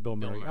love to meet Bill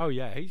Murray. Murray. Oh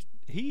yeah,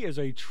 he is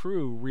a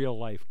true real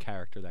life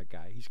character. That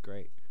guy, he's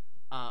great.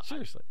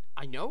 Seriously.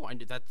 I know.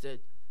 That's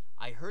it.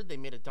 I heard they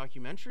made a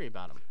documentary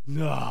about him.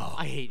 No.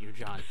 I hate you,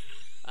 John.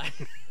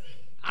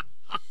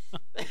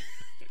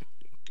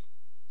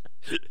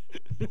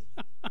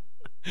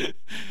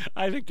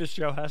 I think this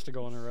show has to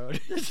go on the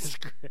road. This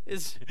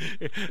is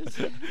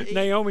great.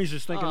 Naomi's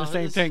just thinking the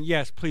same thing.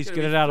 Yes, please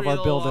get it out of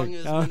our building.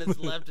 Minutes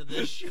left of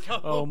this show.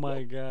 Oh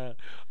my God.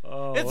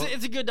 Oh.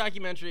 It's a good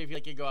documentary if you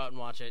like it, go out and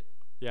watch it.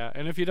 Yeah,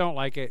 and if you don't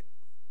like it,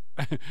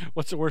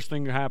 what's the worst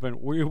thing to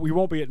happen? We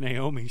won't be at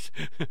Naomi's.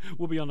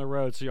 We'll be on the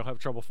road, so you'll have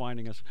trouble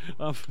finding us.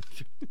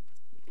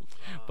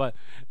 But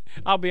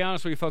I'll be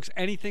honest with you, folks.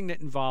 Anything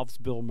that involves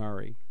Bill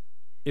Murray,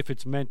 if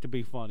it's meant to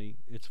be funny,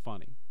 it's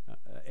funny.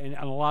 And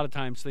a lot of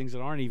times things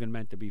that aren't even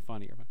meant to be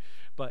funny are funny.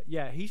 But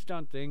yeah, he's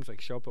done things like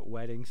show up at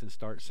weddings and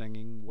start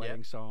singing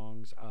wedding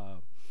songs.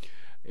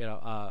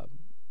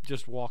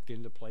 Just walked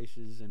into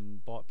places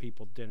and bought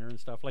people dinner and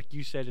stuff. Like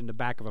you said, in the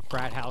back of a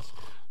frat house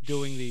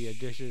doing the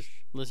dishes.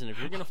 Listen, if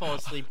you're going to fall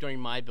asleep during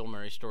my Bill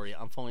Murray story,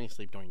 I'm falling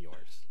asleep during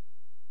yours.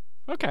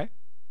 Okay.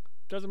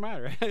 Doesn't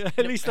matter.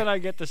 At least then I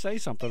get to say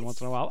something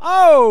once in a while.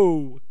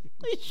 Oh!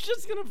 He's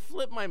just going to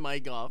flip my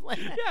mic off.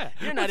 Yeah.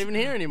 You're not even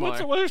here anymore.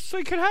 What's the worst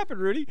thing could happen,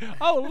 Rudy?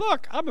 Oh,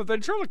 look, I'm a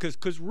ventriloquist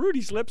because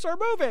Rudy's lips are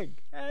moving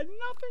and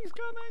nothing's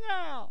coming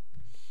out.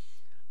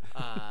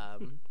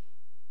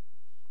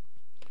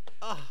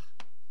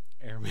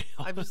 Airmail.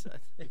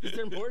 Is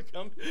there more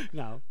coming?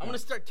 No. I'm going to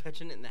start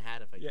catching it in the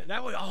hat if I can.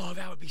 That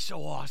would be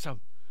so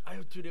awesome.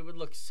 Dude, it would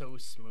look so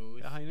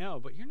smooth. I know,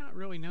 but you're not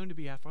really known to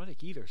be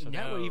athletic either, so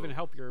that would even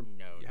help your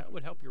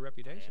would help your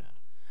reputation.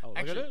 Yeah. Oh, look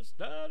Actually, at this.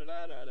 Da, da,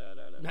 da, da,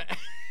 da, da.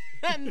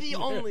 And the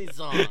only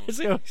song. It's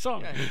the only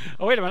song. Yeah.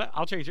 Oh, wait a minute.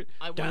 I'll change it.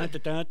 wanna-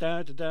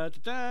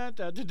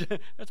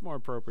 That's more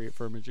appropriate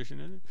for a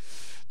magician, isn't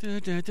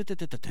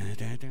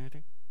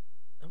it?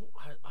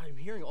 I'm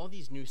hearing all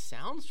these new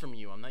sounds from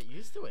you. I'm not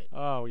used to it.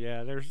 Oh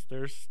yeah, there's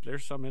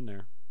some in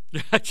there.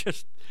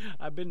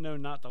 I've been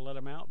known not to let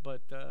them out,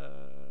 but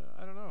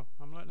I don't know.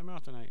 I'm letting them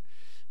out tonight.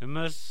 It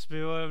must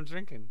be what I'm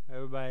drinking.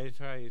 Everybody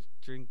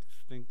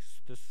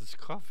thinks this is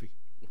coffee.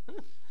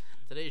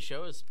 Today's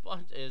show is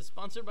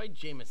sponsored by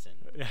Jameson.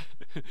 Yeah.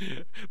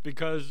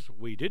 Because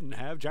we didn't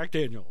have Jack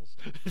Daniels.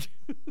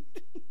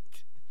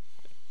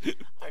 All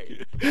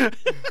right.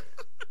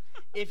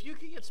 If you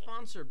could get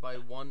sponsored by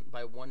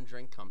one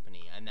drink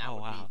company, and that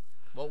would be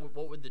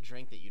what would the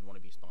drink that you'd want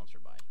to be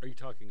sponsored by? Are you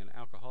talking an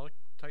alcoholic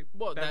type?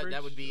 Well,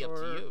 that would be up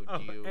to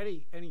you.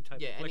 Any type.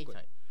 Yeah, of any liquid.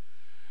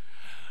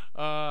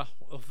 type.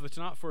 If it's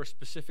not for a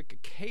specific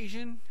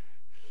occasion,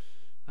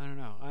 I don't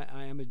know.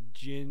 I am a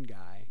gin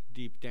guy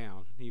deep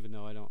down, even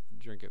though I don't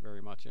drink it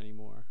very much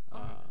anymore.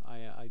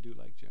 I do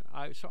like gin.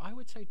 So I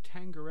would say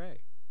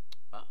Tanqueray.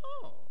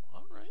 Oh,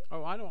 all right.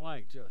 Oh, I don't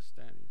like just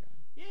any guy.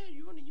 Yeah,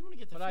 you want to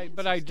get the.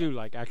 But I do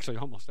like actually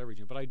almost every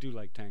gin. But I do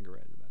like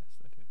Tanqueray the best.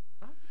 I do.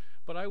 Huh?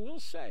 But I will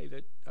say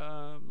that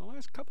the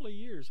last couple of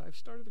years I've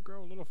started to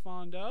grow a little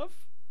fond of.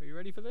 Are you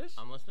ready for this?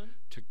 I'm listening.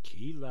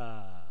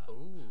 Tequila.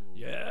 Ooh.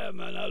 Yeah,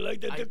 man, I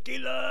like the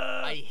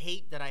tequila. I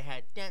hate that I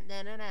had.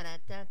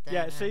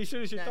 Yeah, see, as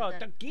soon as you thought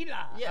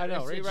tequila, Yeah, I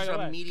know, it right just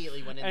away.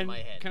 immediately went into And my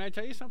head. can I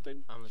tell you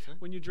something? I'm listening.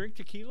 When you drink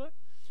tequila,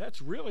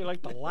 that's really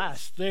like the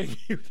last thing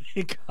you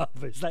think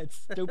of is that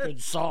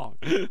stupid song.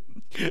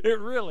 It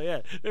really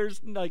is.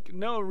 There's like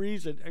no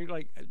reason.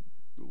 Like,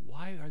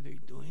 why are they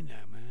doing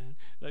that, man?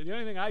 Like, the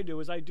only thing I do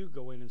is I do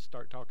go in and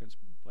start talking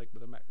like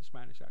with a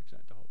Spanish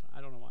accent the whole time.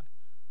 I don't know why.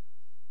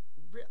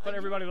 But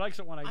everybody likes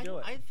it when I do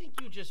it. I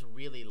think you just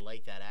really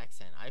like that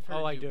accent. I've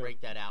heard you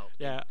break that out.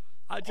 Yeah,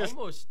 I just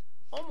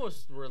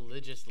almost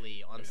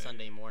religiously on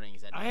Sunday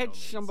mornings. I had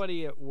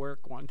somebody at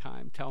work one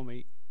time tell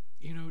me,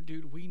 you know,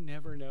 dude, we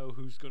never know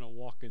who's going to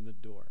walk in the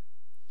door.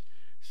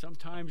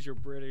 Sometimes you're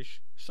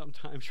British,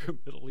 sometimes you're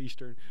Middle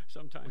Eastern,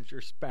 sometimes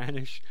you're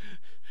Spanish,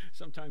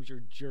 sometimes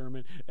you're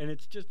German, and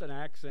it's just an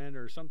accent,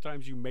 or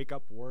sometimes you make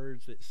up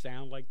words that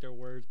sound like they're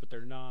words, but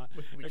they're not.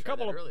 We tried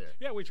that earlier.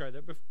 Yeah, we tried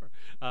that before.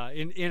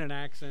 In an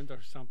accent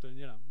or something,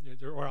 you know,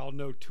 or I'll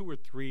know two or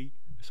three.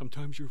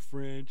 Sometimes you're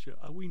French.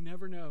 We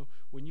never know.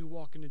 When you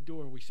walk in the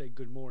door and we say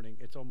good morning,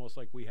 it's almost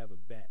like we have a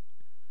bet.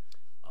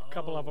 A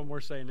couple of them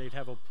were saying they'd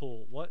have a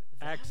pool. What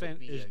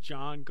accent is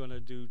John going to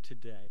do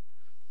today?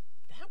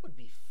 That would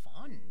be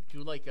fun.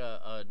 Do like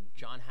a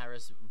John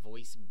Harris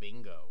voice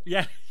bingo.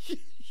 Yeah,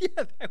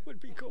 yeah, that would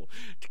be cool.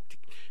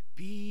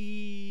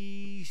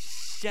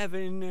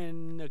 B7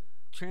 and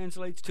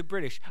translates to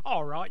British.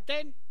 All right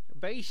then,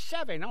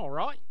 B7. All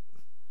right.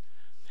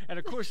 And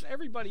of course,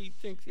 everybody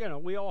thinks, you know,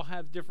 we all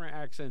have different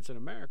accents in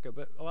America,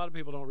 but a lot of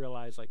people don't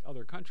realize like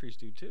other countries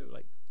do too.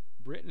 Like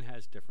Britain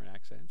has different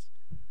accents.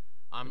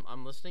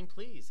 I'm listening.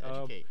 Please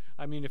educate.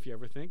 I mean, if you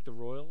ever think the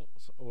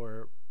royals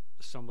or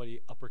somebody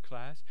upper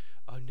class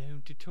are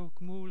known to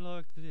talk more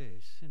like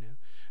this, you know,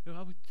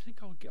 I would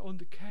think I'll get on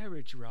the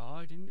carriage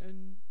ride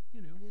and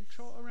you know, we'll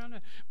trot around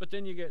there. But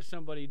then you get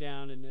somebody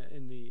down in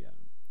the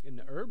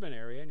urban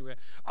area, and you go,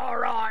 all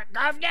right,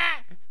 governor,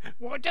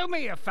 well, do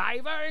me a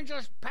favor and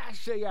just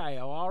pass the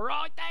ale, all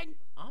right then?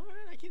 All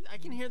right, I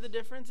can hear the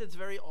difference. It's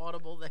very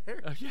audible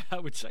there. Yeah, I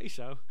would say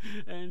so.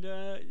 And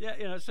yeah,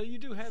 you know, so you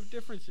do have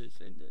differences,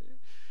 and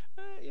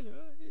you know,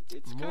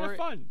 it's kind of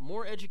fun.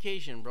 More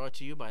education brought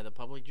to you by the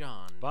Public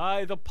John.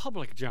 By the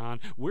Public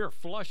John. We're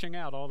flushing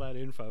out all that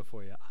info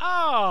for you.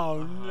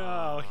 Oh,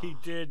 no, he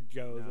did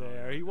go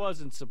there. He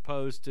wasn't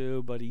supposed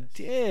to, but he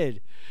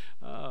did.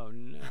 Oh,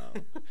 no.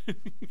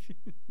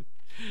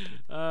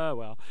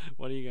 Well,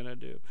 what are you going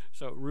to do?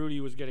 So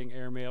Rudy was getting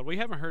airmailed. We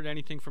haven't heard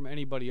anything from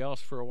anybody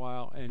else for a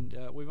while, and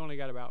we've only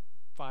got about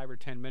 5 or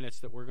 10 minutes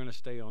that we're going to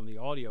stay on the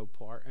audio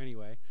part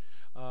anyway.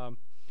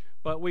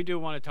 But we do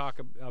want to talk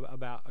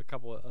about a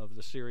couple of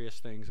the serious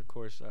things, of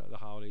course, the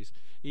holidays.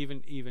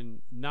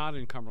 Even not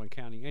in Cumberland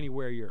County,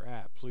 anywhere you're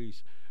at,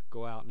 please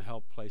go out and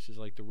help places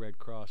like the Red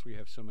Cross. We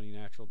have so many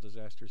natural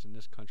disasters in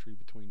this country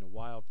between the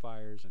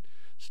wildfires and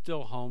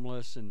still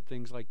homeless and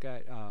things like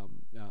that.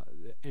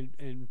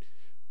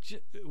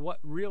 What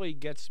really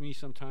gets me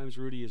sometimes,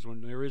 Rudy, is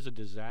when there is a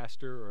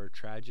disaster or a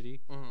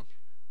tragedy. Mm-hmm.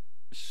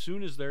 As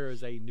soon as there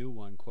is a new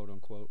one, quote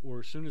unquote, or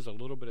as soon as a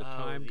little bit of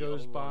time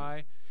goes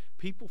by,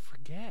 people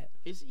forget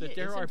that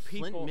there are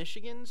people. Flint,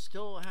 Michigan,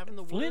 still having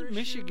the water Flint,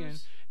 Michigan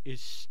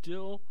is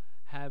still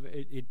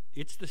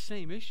it's the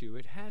same issue.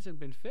 It hasn't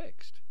been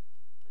fixed.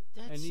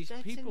 That's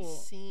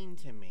insane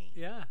to me.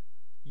 Yeah,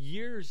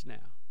 years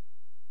now,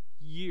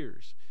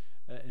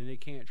 and they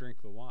can't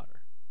drink the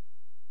water.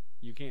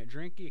 You can't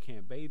drink it. You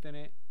can't bathe in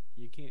it.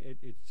 You can't.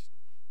 It's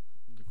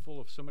full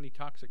of so many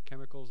toxic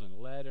chemicals and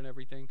lead and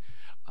everything.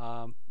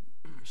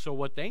 So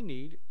what they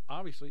need,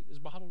 obviously, is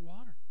bottled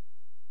water.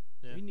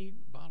 Yeah. We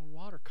need bottled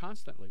water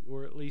constantly,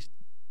 or at least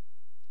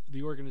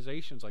the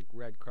organizations like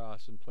Red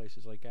Cross and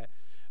places like that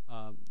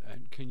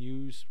and can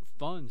use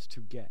funds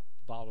to get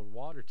bottled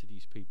water to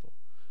these people.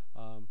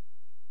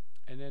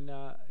 And then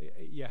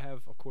you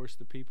have, of course,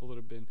 the people that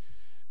have been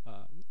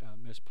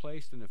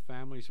misplaced, and the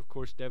families, of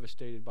course,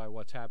 devastated by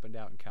what's happened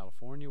out in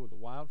California with the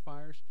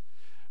wildfires.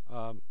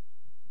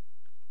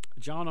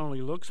 John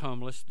only looks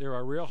homeless. There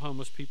are real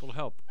homeless people to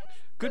help.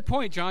 Good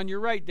point, John. You're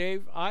right,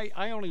 Dave.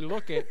 I only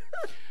look at.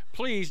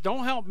 Please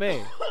don't help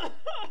me.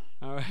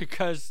 All right,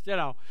 because you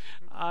know,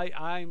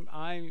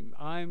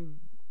 I'm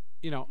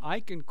you know, I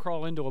can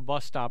crawl into a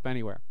bus stop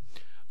anywhere.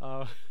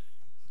 You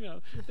know,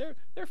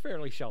 they're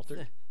fairly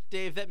sheltered.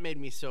 Dave, that made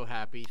me so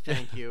happy.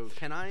 Thank you.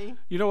 Can I?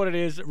 You know what it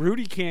is?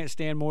 Rudy can't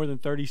stand more than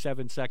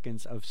 37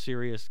 seconds of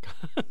serious.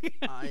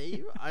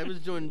 I was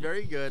doing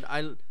very good.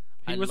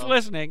 He was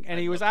listening, and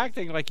he was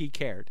acting like he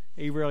cared.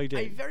 He really did.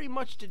 I very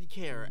much did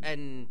care,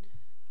 and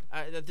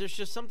There's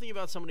just something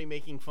about somebody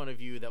making fun of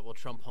you that will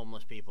trump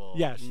homeless people.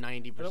 Yes,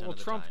 90% it will of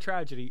the trump time.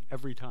 tragedy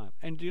every time.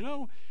 And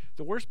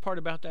the worst part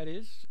about that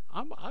is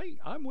I'm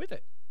with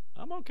it.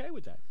 I'm okay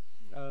with that.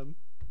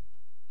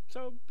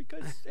 So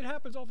because it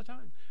happens all the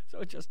time, so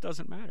it just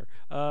doesn't matter.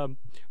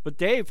 But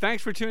Dave,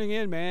 thanks for tuning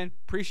in, man.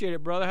 Appreciate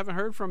it, brother. Haven't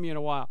heard from you in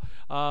a while.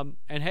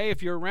 And hey,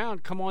 if you're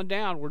around, come on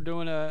down. We're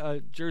doing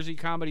a Jersey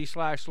Comedy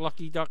 /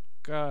 Lucky Duck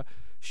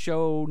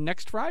show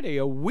next Friday,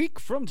 a week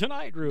from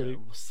tonight, Rudy.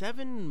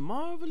 7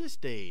 marvelous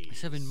days.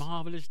 7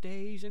 marvelous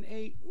days and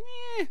 8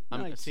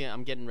 nights.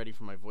 I'm getting ready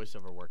for my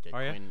voiceover work at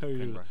Are you?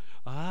 Quinn.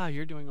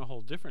 You're doing a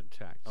whole different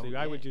tack. Oh, See,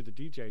 I would yeah. do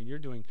the DJ, and you're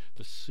doing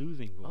the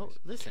soothing voice. Oh,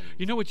 listen.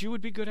 You know what you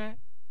would be good at?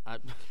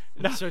 I'm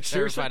No, so seriously.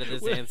 terrified of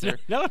this answer.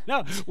 No.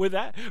 With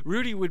that,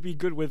 Rudy would be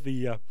good with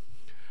the,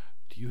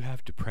 do you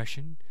have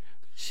depression?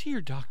 See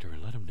your doctor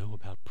and let him know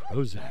about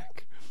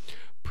Prozac.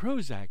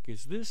 Prozac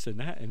is this and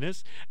that and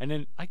this. And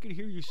then I could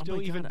hear you still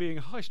my even God. being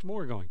hushed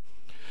more going,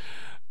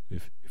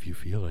 if you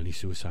feel any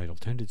suicidal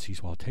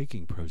tendencies while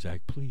taking Prozac,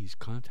 please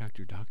contact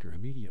your doctor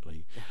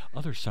immediately.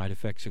 Other side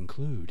effects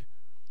include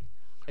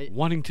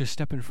wanting to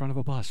step in front of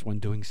a bus when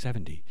doing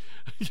 70.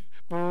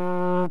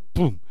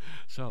 Boom.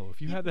 So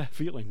if you have that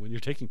feeling when you're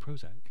taking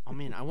Prozac, Oh,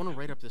 man, I want to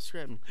write up the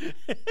script.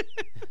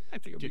 I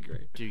think it'd be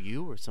great. Do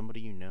you or somebody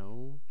you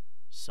know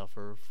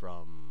suffer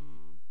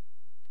from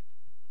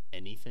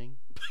anything?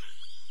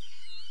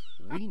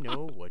 We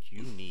know what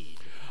you need.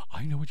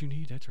 I know what you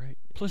need. That's right.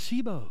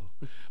 Placebo.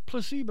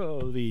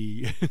 Placebo,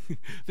 the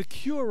the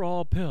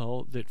cure-all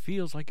pill that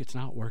feels like it's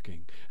not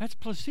working. That's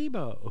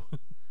placebo.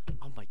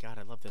 Oh, my God,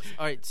 I love this.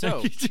 All right,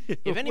 so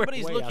if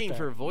anybody's We're way looking out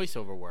for there.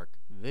 voiceover work,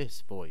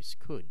 this voice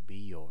could be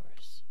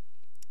yours.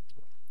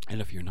 And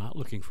if you're not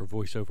looking for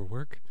voiceover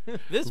work,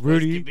 This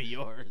Rudy- voice could be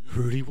yours.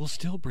 Rudy will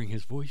still bring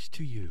his voice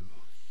to you.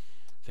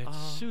 That's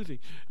soothing.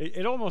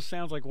 It almost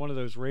sounds like one of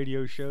those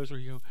radio shows where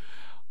you go,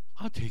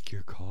 I'll take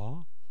your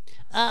call.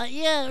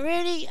 Yeah,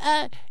 Rudy,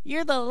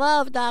 you're the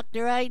love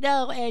doctor, I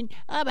know, and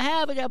I'm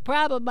having a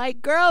problem. My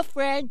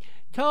girlfriend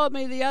told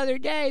me the other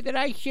day that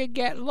I should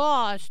get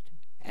lost,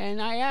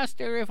 and I asked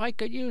her if I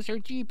could use her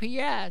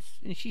GPS,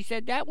 and she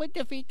said that would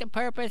defeat the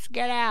purpose,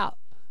 get out.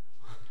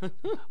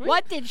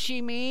 What did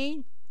she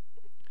mean?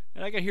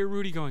 And I can hear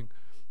Rudy going,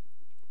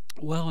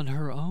 well, in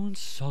her own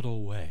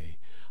subtle way,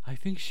 I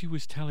think she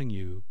was telling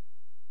you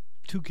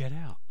to get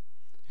out.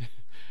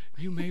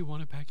 You may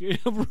want to pack your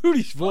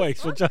Rudy's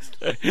voice. Will just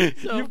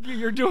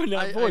you're doing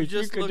that voice.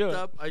 You could do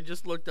it. I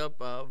just looked up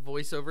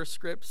voiceover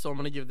scripts, so I'm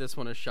gonna give this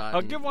one a shot.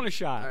 I'll give one a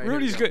shot. All right,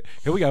 Rudy's here we good.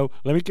 Here we go.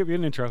 Let me give you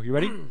an intro. You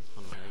ready?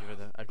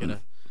 I've got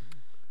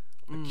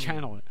to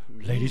Channel it.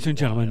 Ladies and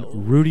gentlemen,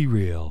 Rudy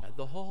Real. at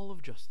the Hall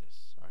of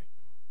Justice. All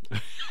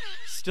right.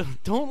 Still,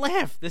 don't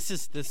laugh. This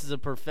is a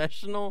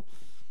professional.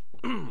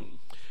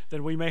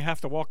 Then we may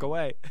have to walk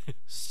away.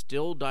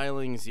 Still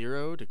dialing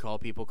 0 to call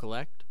people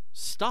collect?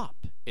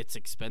 Stop. It's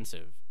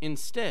expensive.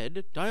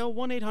 Instead, dial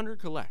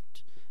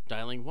 1-800-COLLECT.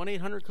 Dialing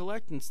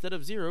 1-800-COLLECT instead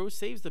of 0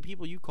 saves the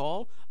people you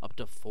call up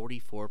to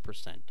 44%.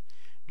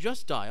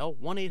 Just dial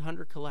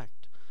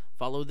 1-800-COLLECT.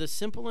 Follow the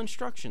simple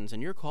instructions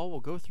and your call will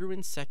go through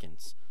in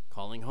seconds.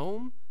 Calling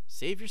home?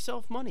 Save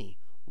yourself money.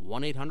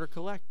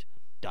 1-800-COLLECT.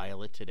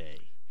 Dial it today.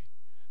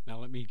 Now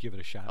let me give it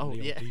a shot. Oh, in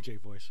the yeah. old DJ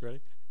voice.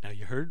 Ready? Now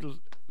you heard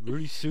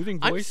Rudy's soothing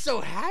I'm voice?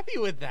 so happy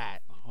with that.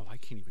 Oh, I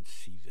can't even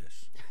see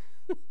this.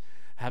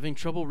 Having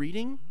trouble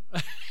reading?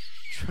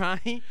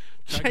 Try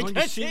going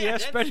to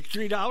CVS, spending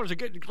 $3 and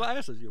getting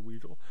glasses, you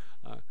weasel.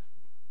 All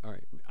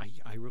right.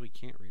 I really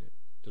can't read it.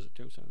 Does it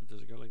do something?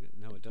 Does it go like that?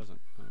 No, it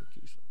doesn't. Oh,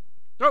 geez.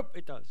 Oh,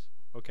 it does.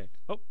 Okay.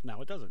 Oh, now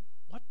it doesn't.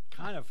 What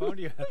kind of phone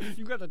do you have?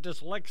 You got a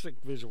dyslexic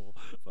visual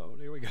phone.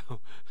 Here we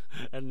go.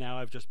 And now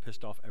I've just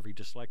pissed off every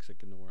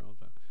dyslexic in the world.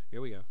 So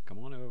here we go. Come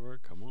on over.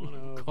 Come on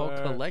over. Call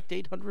Collect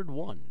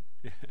 801.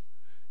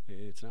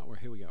 It's not where.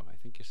 Here we go. I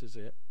think this is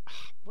it.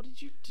 What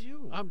did you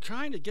do? I'm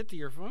trying to get to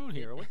your phone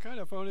here. What kind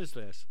of phone is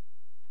this?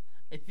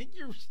 I think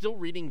you're still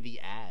reading the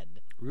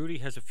ad. Rudy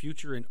has a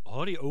future in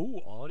audio.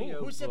 Oh,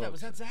 audio. Who said that?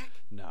 Was books. that Zach?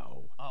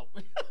 No. Oh.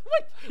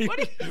 What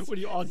What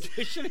are you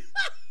auditioning?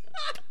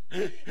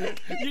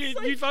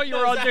 you thought you No,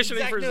 were Zach- auditioning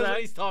Zach for knows Zach?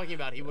 what he's talking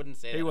about. He wouldn't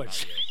say He that would.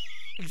 about you.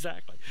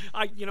 Exactly.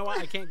 You know what?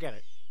 I can't get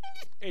it.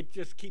 It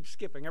just keeps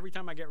skipping every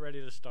time I get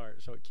ready to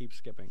start. So it keeps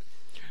skipping.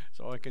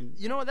 So I can.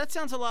 You know what? That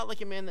sounds a lot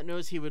like a man that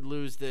knows he would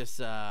lose this.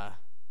 Yeah,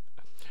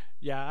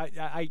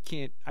 I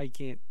can't.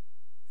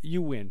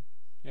 You win.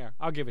 Yeah,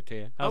 I'll give it to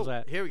you. How's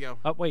that? Here we go.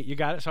 Oh, wait, you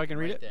got it, so I can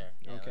read Right it. there.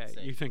 Yeah, Okay, let's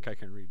see. you think I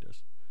can read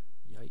this?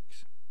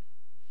 Yikes.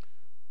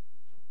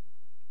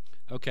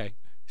 Okay,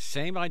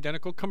 same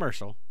identical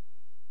commercial.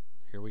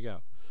 Here we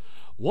go.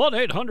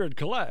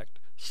 1-800-COLLECT.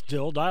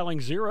 Still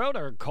dialing 0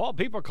 to call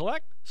people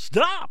collect?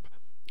 Stop!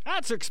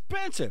 That's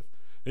expensive.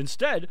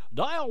 Instead,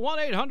 dial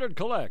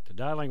 1-800-COLLECT.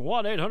 Dialing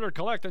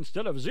 1-800-COLLECT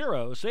instead of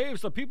 0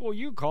 saves the people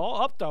you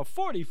call up to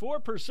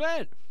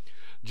 44%.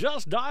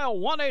 Just dial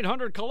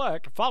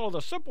 1-800-COLLECT, follow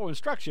the simple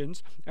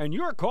instructions, and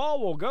your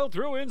call will go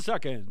through in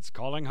seconds.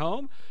 Calling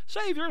home?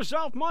 Save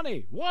yourself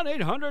money.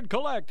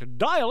 1-800-COLLECT.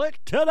 Dial it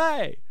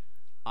today.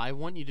 I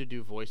want you to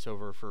do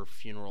voiceover for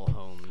funeral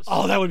homes.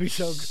 Oh, that would be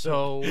so good.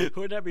 So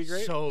Wouldn't that be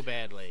great? So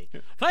badly.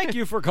 Thank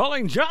you for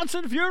calling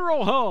Johnson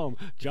Funeral Home.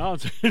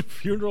 Johnson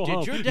Funeral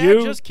Home. Did your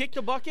dad just kick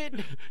the bucket?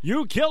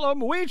 You kill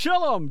him, we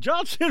chill him.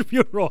 Johnson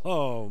Funeral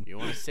Home. You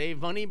want to save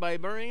money by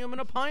burying him in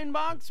a pine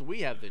box?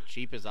 We have the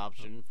cheapest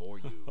option for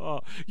you.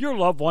 Your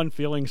loved one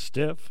feeling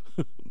stiff?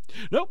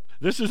 Nope,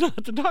 this is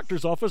not the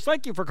doctor's office.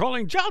 Thank you for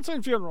calling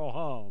Johnson Funeral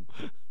Home.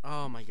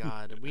 Oh my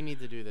God, we need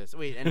to do this.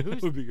 Wait, and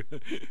who's? Would be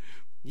good.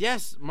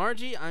 Yes,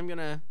 Margie, I'm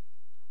gonna.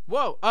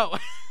 Whoa! Oh.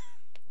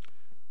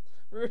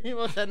 Rudy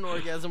almost had an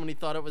orgasm when he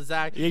thought it was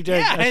Zach. He did.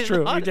 Yeah, That's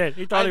true. He did.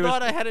 He thought I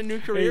thought I had a new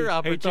career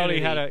opportunity.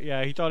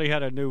 He thought he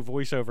had a new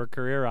voiceover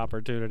career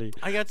opportunity.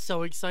 I got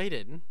so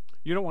excited.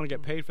 You don't want to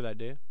get paid for that,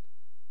 do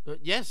you?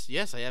 Yes,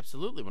 I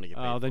absolutely want to get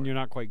paid. Oh, then for you're it.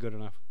 not quite good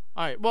enough.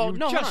 All right. Well, You're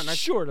no, just hold on.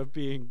 short of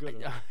being good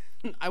enough.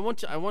 I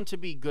want to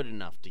be good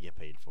enough to get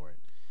paid for it.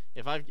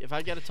 If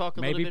I got to talk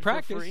a Maybe little bit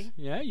practice. for free.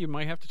 Yeah, you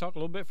might have to talk a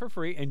little bit for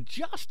free. And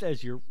just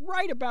as you're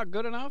right about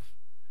good enough,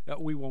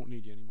 we won't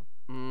need you anymore.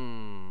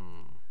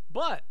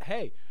 But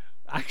hey,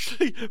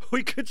 actually,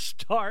 we could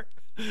start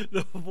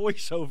the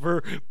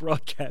voiceover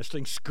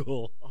broadcasting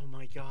school. Oh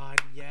my God,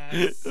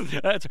 yes.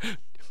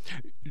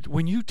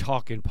 When you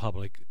talk in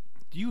public,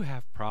 do you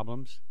have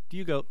problems? Do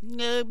you go,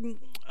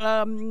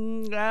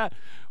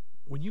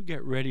 when you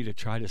get ready to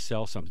try to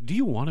sell something, do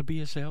you want to be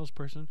a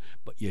salesperson,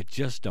 but you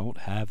just don't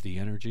have the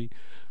energy?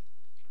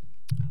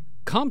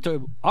 Come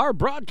to our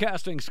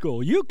broadcasting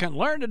school. You can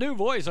learn to do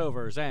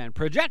voiceovers and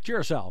project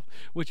yourself,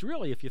 which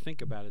really, if you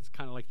think about it, it's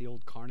kind of like the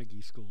old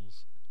Carnegie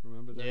schools.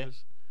 Remember those? Yeah.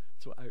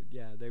 So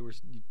they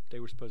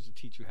were supposed to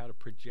teach you how to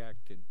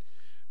project and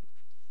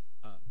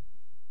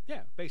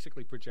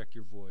basically project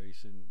your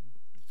voice and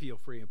feel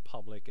free in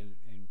public and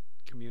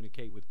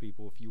communicate with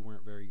people if you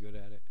weren't very good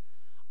at it.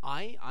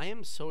 I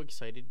am so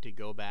excited to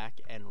go back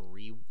and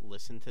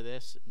re-listen to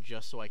this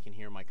just so I can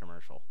hear my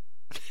commercial.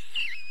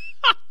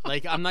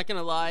 Like, I'm not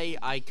gonna lie,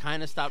 I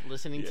kind of stopped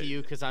listening to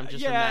you because I'm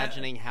just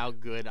imagining how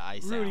good I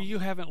sound. Rudy, you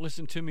haven't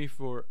listened to me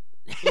for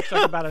looks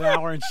like about an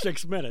hour and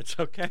 6 minutes.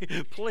 Okay,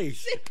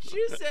 please.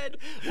 You said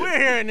we're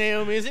here at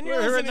Naomi's and you're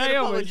We're here at listening to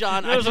Naomi's. Public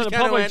John. You're listening to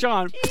Public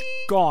John.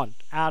 Gone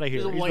out of here.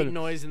 There's a He's white been-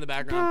 noise in the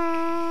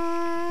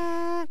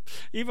background.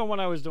 Even when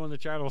I was doing the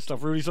channel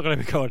stuff, Rudy's looking at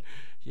me going,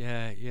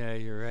 yeah,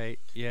 you're right.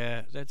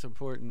 Yeah, that's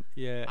important.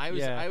 Yeah, I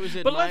was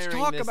admiring But let's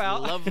talk this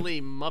about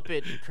lovely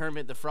Muppet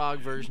Kermit the Frog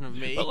version of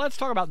me. But let's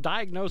talk about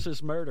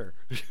diagnosis murder,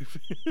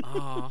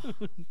 Aw.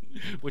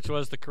 which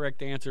was the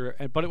correct answer.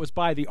 But it was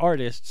by the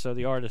artist, so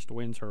the artist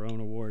wins her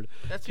own award.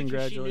 That's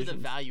because she knew the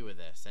Congratulations. value of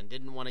this and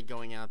didn't want it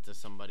going out to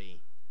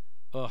somebody.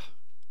 Ugh.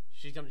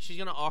 She's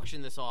gonna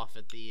auction this off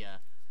at the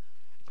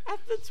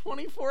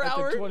 24 At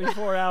hour. the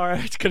 24-hour,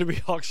 it's going to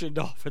be auctioned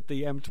off at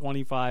the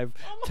M25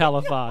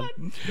 telethon God.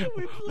 Can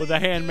we with please a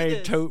do handmade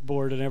this? tote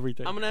board and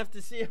everything. I'm gonna have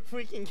to see if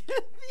we can get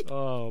the.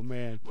 Oh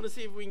man, I want to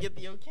see if we can get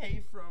the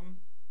okay from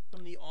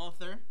the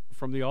author.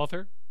 from the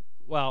author?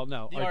 Well,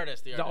 no, The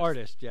artist. The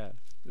artist, yeah.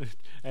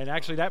 And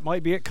actually, that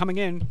might be it coming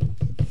in.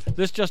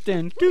 This just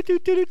in. Could you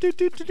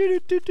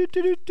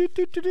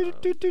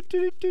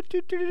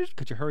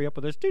hurry up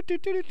with this?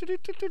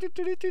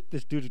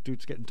 This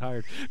dude's getting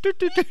tired.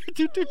 Let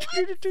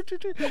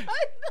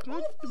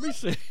me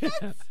see.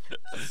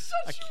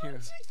 Such a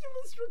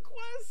ridiculous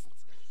request.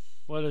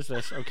 What is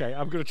this? Okay,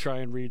 I'm going to try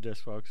and read this,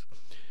 folks.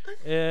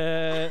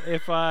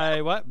 If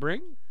I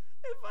bring?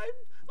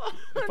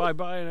 If I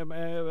buy them,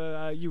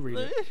 you read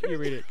it. You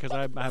read it because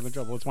I'm having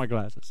trouble. It's my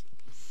glasses.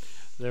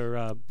 They're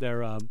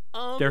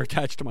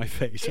attached to my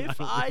face. and If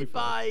don't I really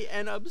follow. buy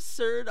an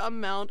absurd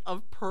amount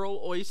of pearl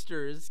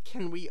oysters,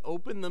 can we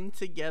open them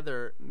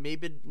together?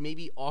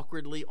 Maybe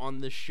awkwardly on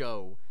the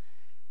show.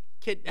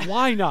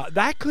 Why not?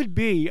 That could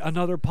be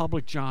another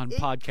Public John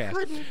podcast.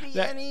 Couldn't be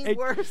any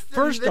worse than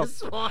first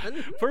this off,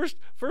 one.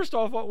 First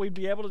off, what we'd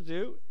be able to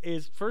do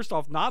is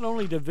not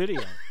only the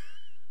video,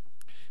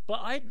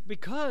 but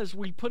because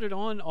we put it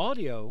on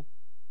audio,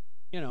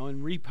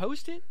 and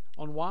repost it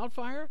on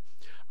Wildfire,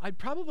 I'd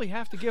probably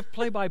have to give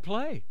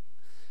play-by-play.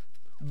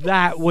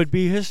 That would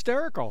be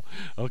hysterical.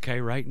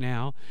 Okay, right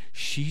now,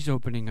 she's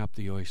opening up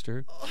the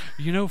oyster.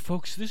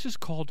 Folks, this is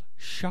called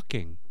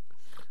shucking.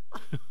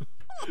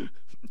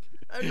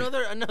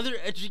 Another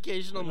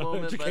educational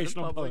moment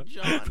Educational by the Public moment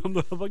John. from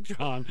the Public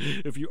John.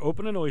 If you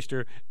open an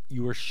oyster,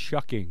 you are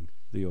shucking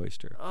the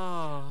oyster.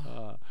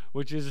 Oh.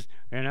 Which is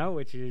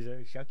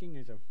shucking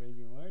is a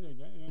figure word.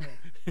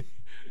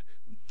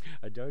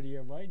 A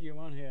dirtier word you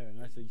won't hear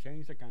unless they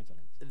change the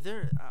consonants.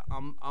 They're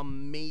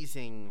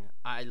amazing.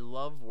 I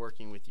love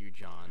working with you,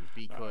 John,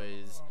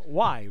 because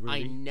Why, I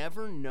Rudy?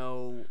 never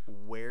know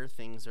where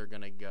things are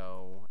going to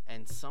go,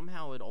 and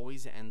somehow it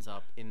always ends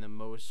up in the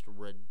most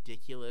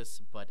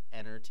ridiculous but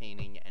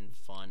entertaining and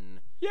fun.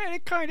 Yeah,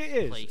 it kind of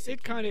is. Place it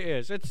It can kind of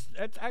is. That's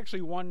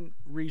actually one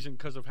reason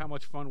because of how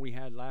much fun we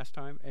had last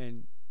time,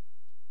 and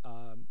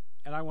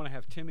And I want to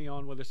have Timmy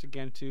on with us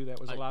again too. That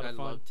was a lot of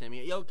fun. I love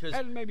Timmy. Yo, because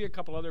And maybe a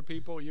couple other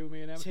people, you,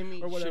 me, and Evan,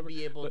 Timmy or whatever. should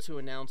be able to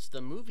announce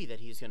the movie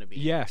that he's going to be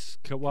in. Yes.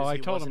 Well, I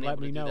he told him wasn't let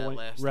able me to do know that when,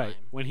 last right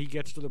time. when he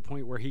gets to the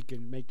point where he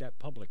can make that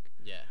public.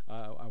 Yeah.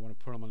 I want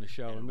to put him on the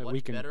show, And and what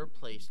we can. better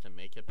place to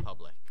make it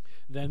public?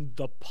 Than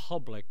the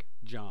public,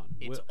 John.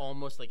 It's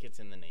almost like it's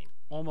in the name.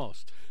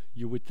 Almost.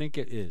 You would think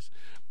it is.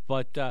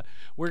 But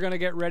we're going to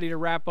get ready to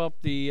wrap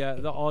up the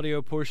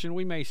audio portion.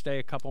 We may stay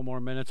a couple more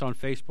minutes on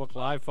Facebook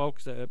Live,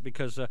 folks,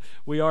 because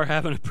we are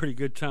having a pretty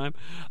good time.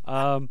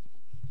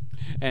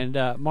 And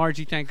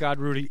Margie, thank God,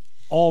 Rudy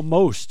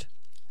almost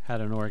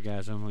had an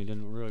orgasm. We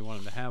didn't really want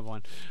him to have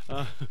one.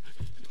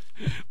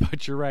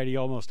 But you're right, he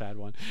almost had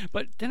one.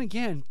 But then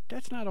again,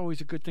 that's not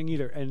always a good thing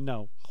either. And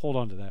no, hold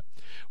on to that.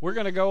 We're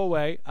going to go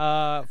away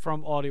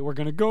from audio. We're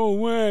going to go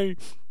away.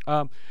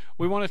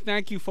 We want to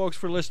thank you folks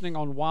for listening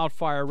on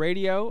Wildfire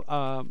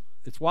Radio.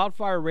 It's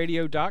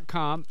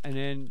wildfireradio.com, and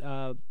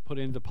then put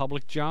in the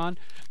Public John.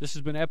 This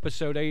has been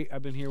episode 8.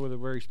 I've been here with a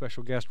very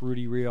special guest,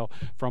 Rudy Reel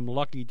from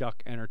Lucky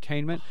Duck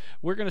Entertainment.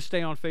 We're going to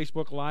stay on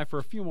Facebook Live for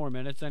a few more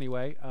minutes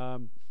anyway.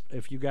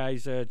 If you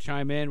guys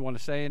chime in, want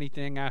to say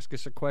anything, ask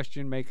us a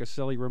question, make a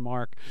silly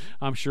remark,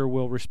 I'm sure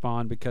we'll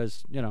respond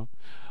because,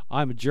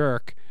 I'm a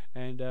jerk.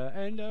 And Rudy,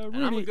 And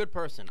I'm a good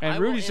person. And I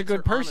will Rudy's a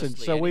good answer person.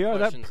 honestly So any we are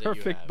that questions you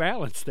perfect have.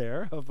 balance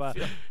there. Of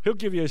He'll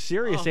give you a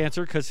serious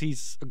answer because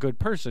he's a good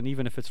person.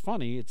 Even if it's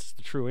funny, it's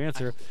the true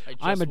answer. I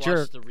just I'm a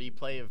jerk. watched the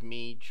replay of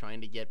me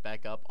trying to get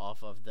back up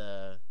off of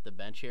the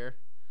bench here.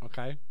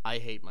 Okay. I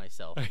hate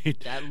myself.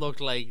 That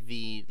looked like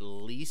the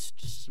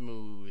least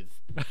smooth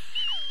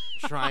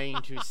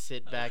trying to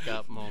sit back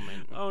up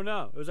moment. Oh,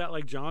 no. Was that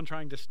like John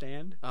trying to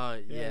stand? Yeah,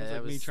 it was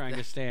like me trying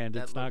to stand.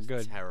 That It's not looks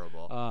good.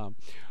 Terrible.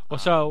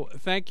 So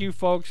thank you,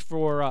 folks,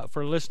 for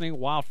listening.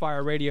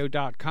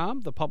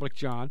 WildfireRadio.com, the Public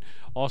John,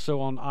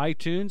 also on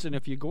iTunes. And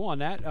if you go on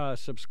that,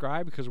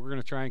 subscribe because we're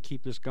going to try and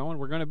keep this going.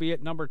 We're going to be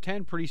at number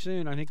 10 pretty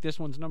soon. I think this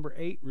one's number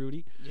 8,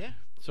 Rudy. Yeah.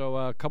 So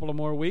a couple of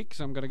more weeks,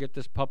 I'm going to get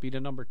this puppy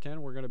to number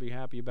 10. We're going to be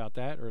happy about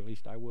that, or at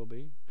least I will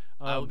be.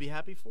 I will be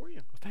happy for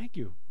you. Thank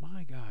you.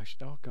 My gosh,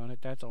 doggone it.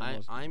 That's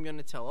almost... I'm going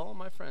to tell all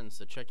my friends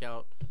to check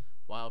out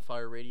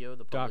Wildfire Radio,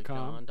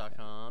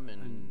 thepublicjohn.com,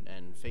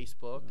 and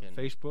Facebook. And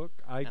Facebook,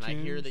 iTunes. And I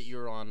hear that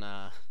you're on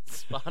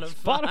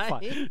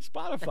Spotify.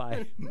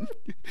 Spotify.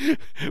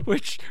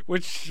 which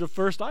the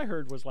first I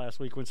heard was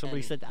last week when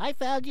somebody said, I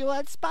found you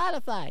on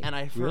Spotify. And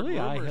I've heard Really?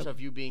 rumors of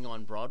you being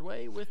on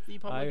Broadway with the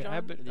Public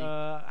John.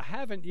 I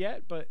haven't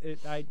yet, but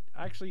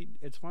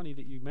it's funny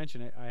that you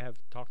mention it. I have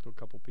talked to a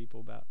couple people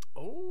about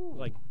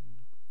like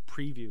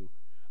preview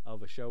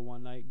of a show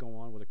one night, go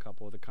on with a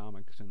couple of the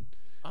comics and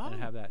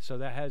have that. So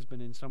that has been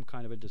in some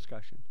kind of a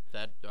discussion.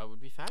 That would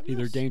be fabulous.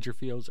 Either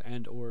Dangerfields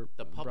and or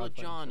the Public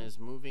John is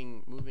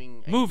moving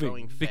and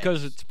growing fast.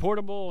 because it's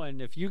portable,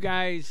 and if you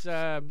guys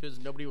because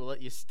nobody will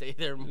let you stay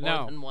there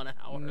more than 1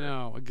 hour.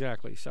 No,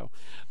 exactly. So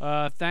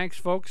thanks,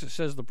 folks. It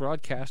says the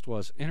broadcast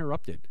was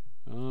interrupted.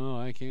 Oh,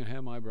 I can't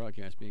have my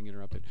broadcast being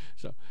interrupted.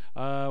 So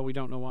we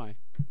don't know why.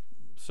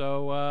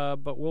 So,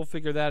 but we'll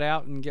figure that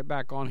out and get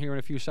back on here in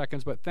a few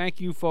seconds. But thank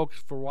you,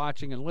 folks, for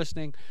watching and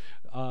listening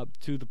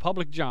to the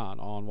Public John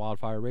on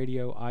Wildfire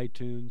Radio,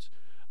 iTunes,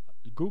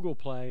 Google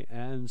Play,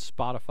 and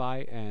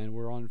Spotify. And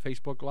we're on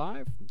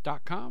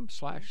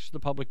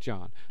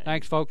FacebookLive.com/thepublicjohn.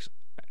 Thanks, folks.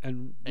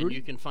 And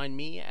you can find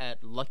me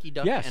at Lucky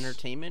Duck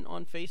Entertainment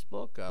on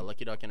Facebook,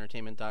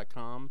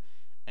 LuckyDuckEntertainment.com,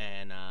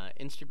 and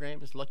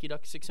Instagram is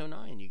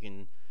LuckyDuck609. You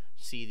can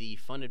see the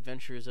fun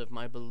adventures of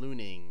my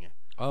ballooning.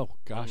 Oh,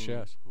 gosh,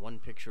 yes. One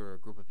picture or a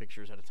group of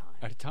pictures at a time.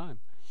 At a time.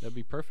 That'd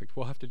be perfect.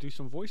 We'll have to do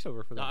some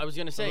voiceover for that. I was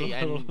going to say,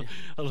 a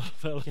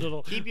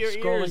little keep your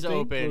scrolling ears thing.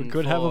 open. We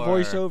could have a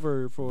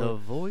voiceover for the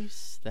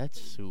voice that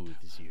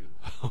soothes you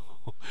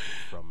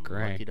from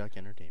Great. Lucky Duck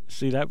Entertainment.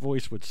 See, that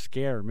voice would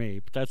scare me,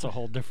 but that's a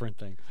whole different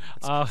thing.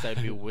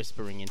 I'd be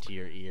whispering into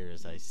your ear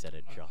as I said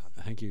it, John.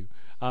 Thank you.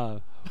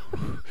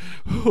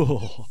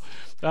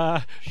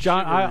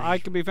 John, I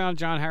can be found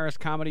John Harris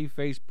Comedy,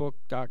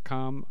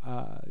 Facebook.com.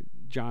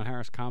 John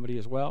Harris Comedy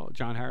as well.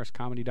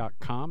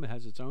 JohnHarrisComedy.com. It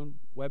has its own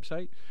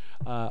website.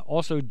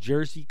 Also,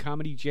 Jersey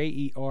Comedy,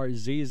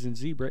 JERZ as in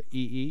zebra,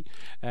 EE.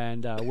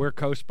 And we're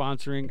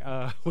co-sponsoring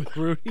with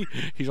Rudy.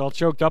 He's all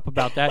choked up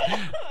about that.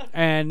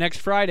 And next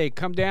Friday,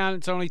 come down.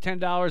 It's only $10.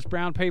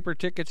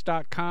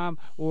 BrownPaperTickets.com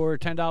or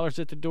 $10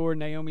 at the door.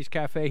 Naomi's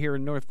Cafe here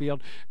in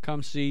Northfield.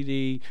 Come see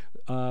the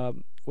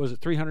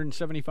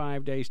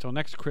 375 days till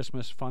next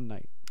Christmas fun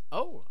night.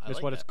 Oh, That's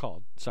like what that. it's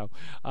called. So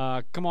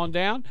come on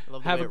down. I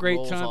love the have way a it great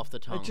rolls time. off the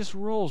tongue. It just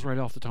rolls right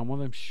off the tongue. One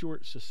of them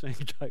short,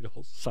 succinct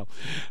titles. So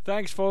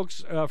thanks,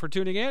 folks, for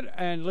tuning in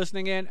and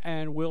listening in,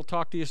 and we'll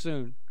talk to you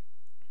soon.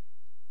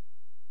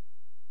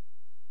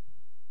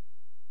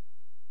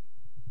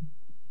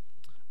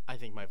 I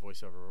think my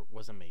voiceover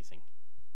was amazing.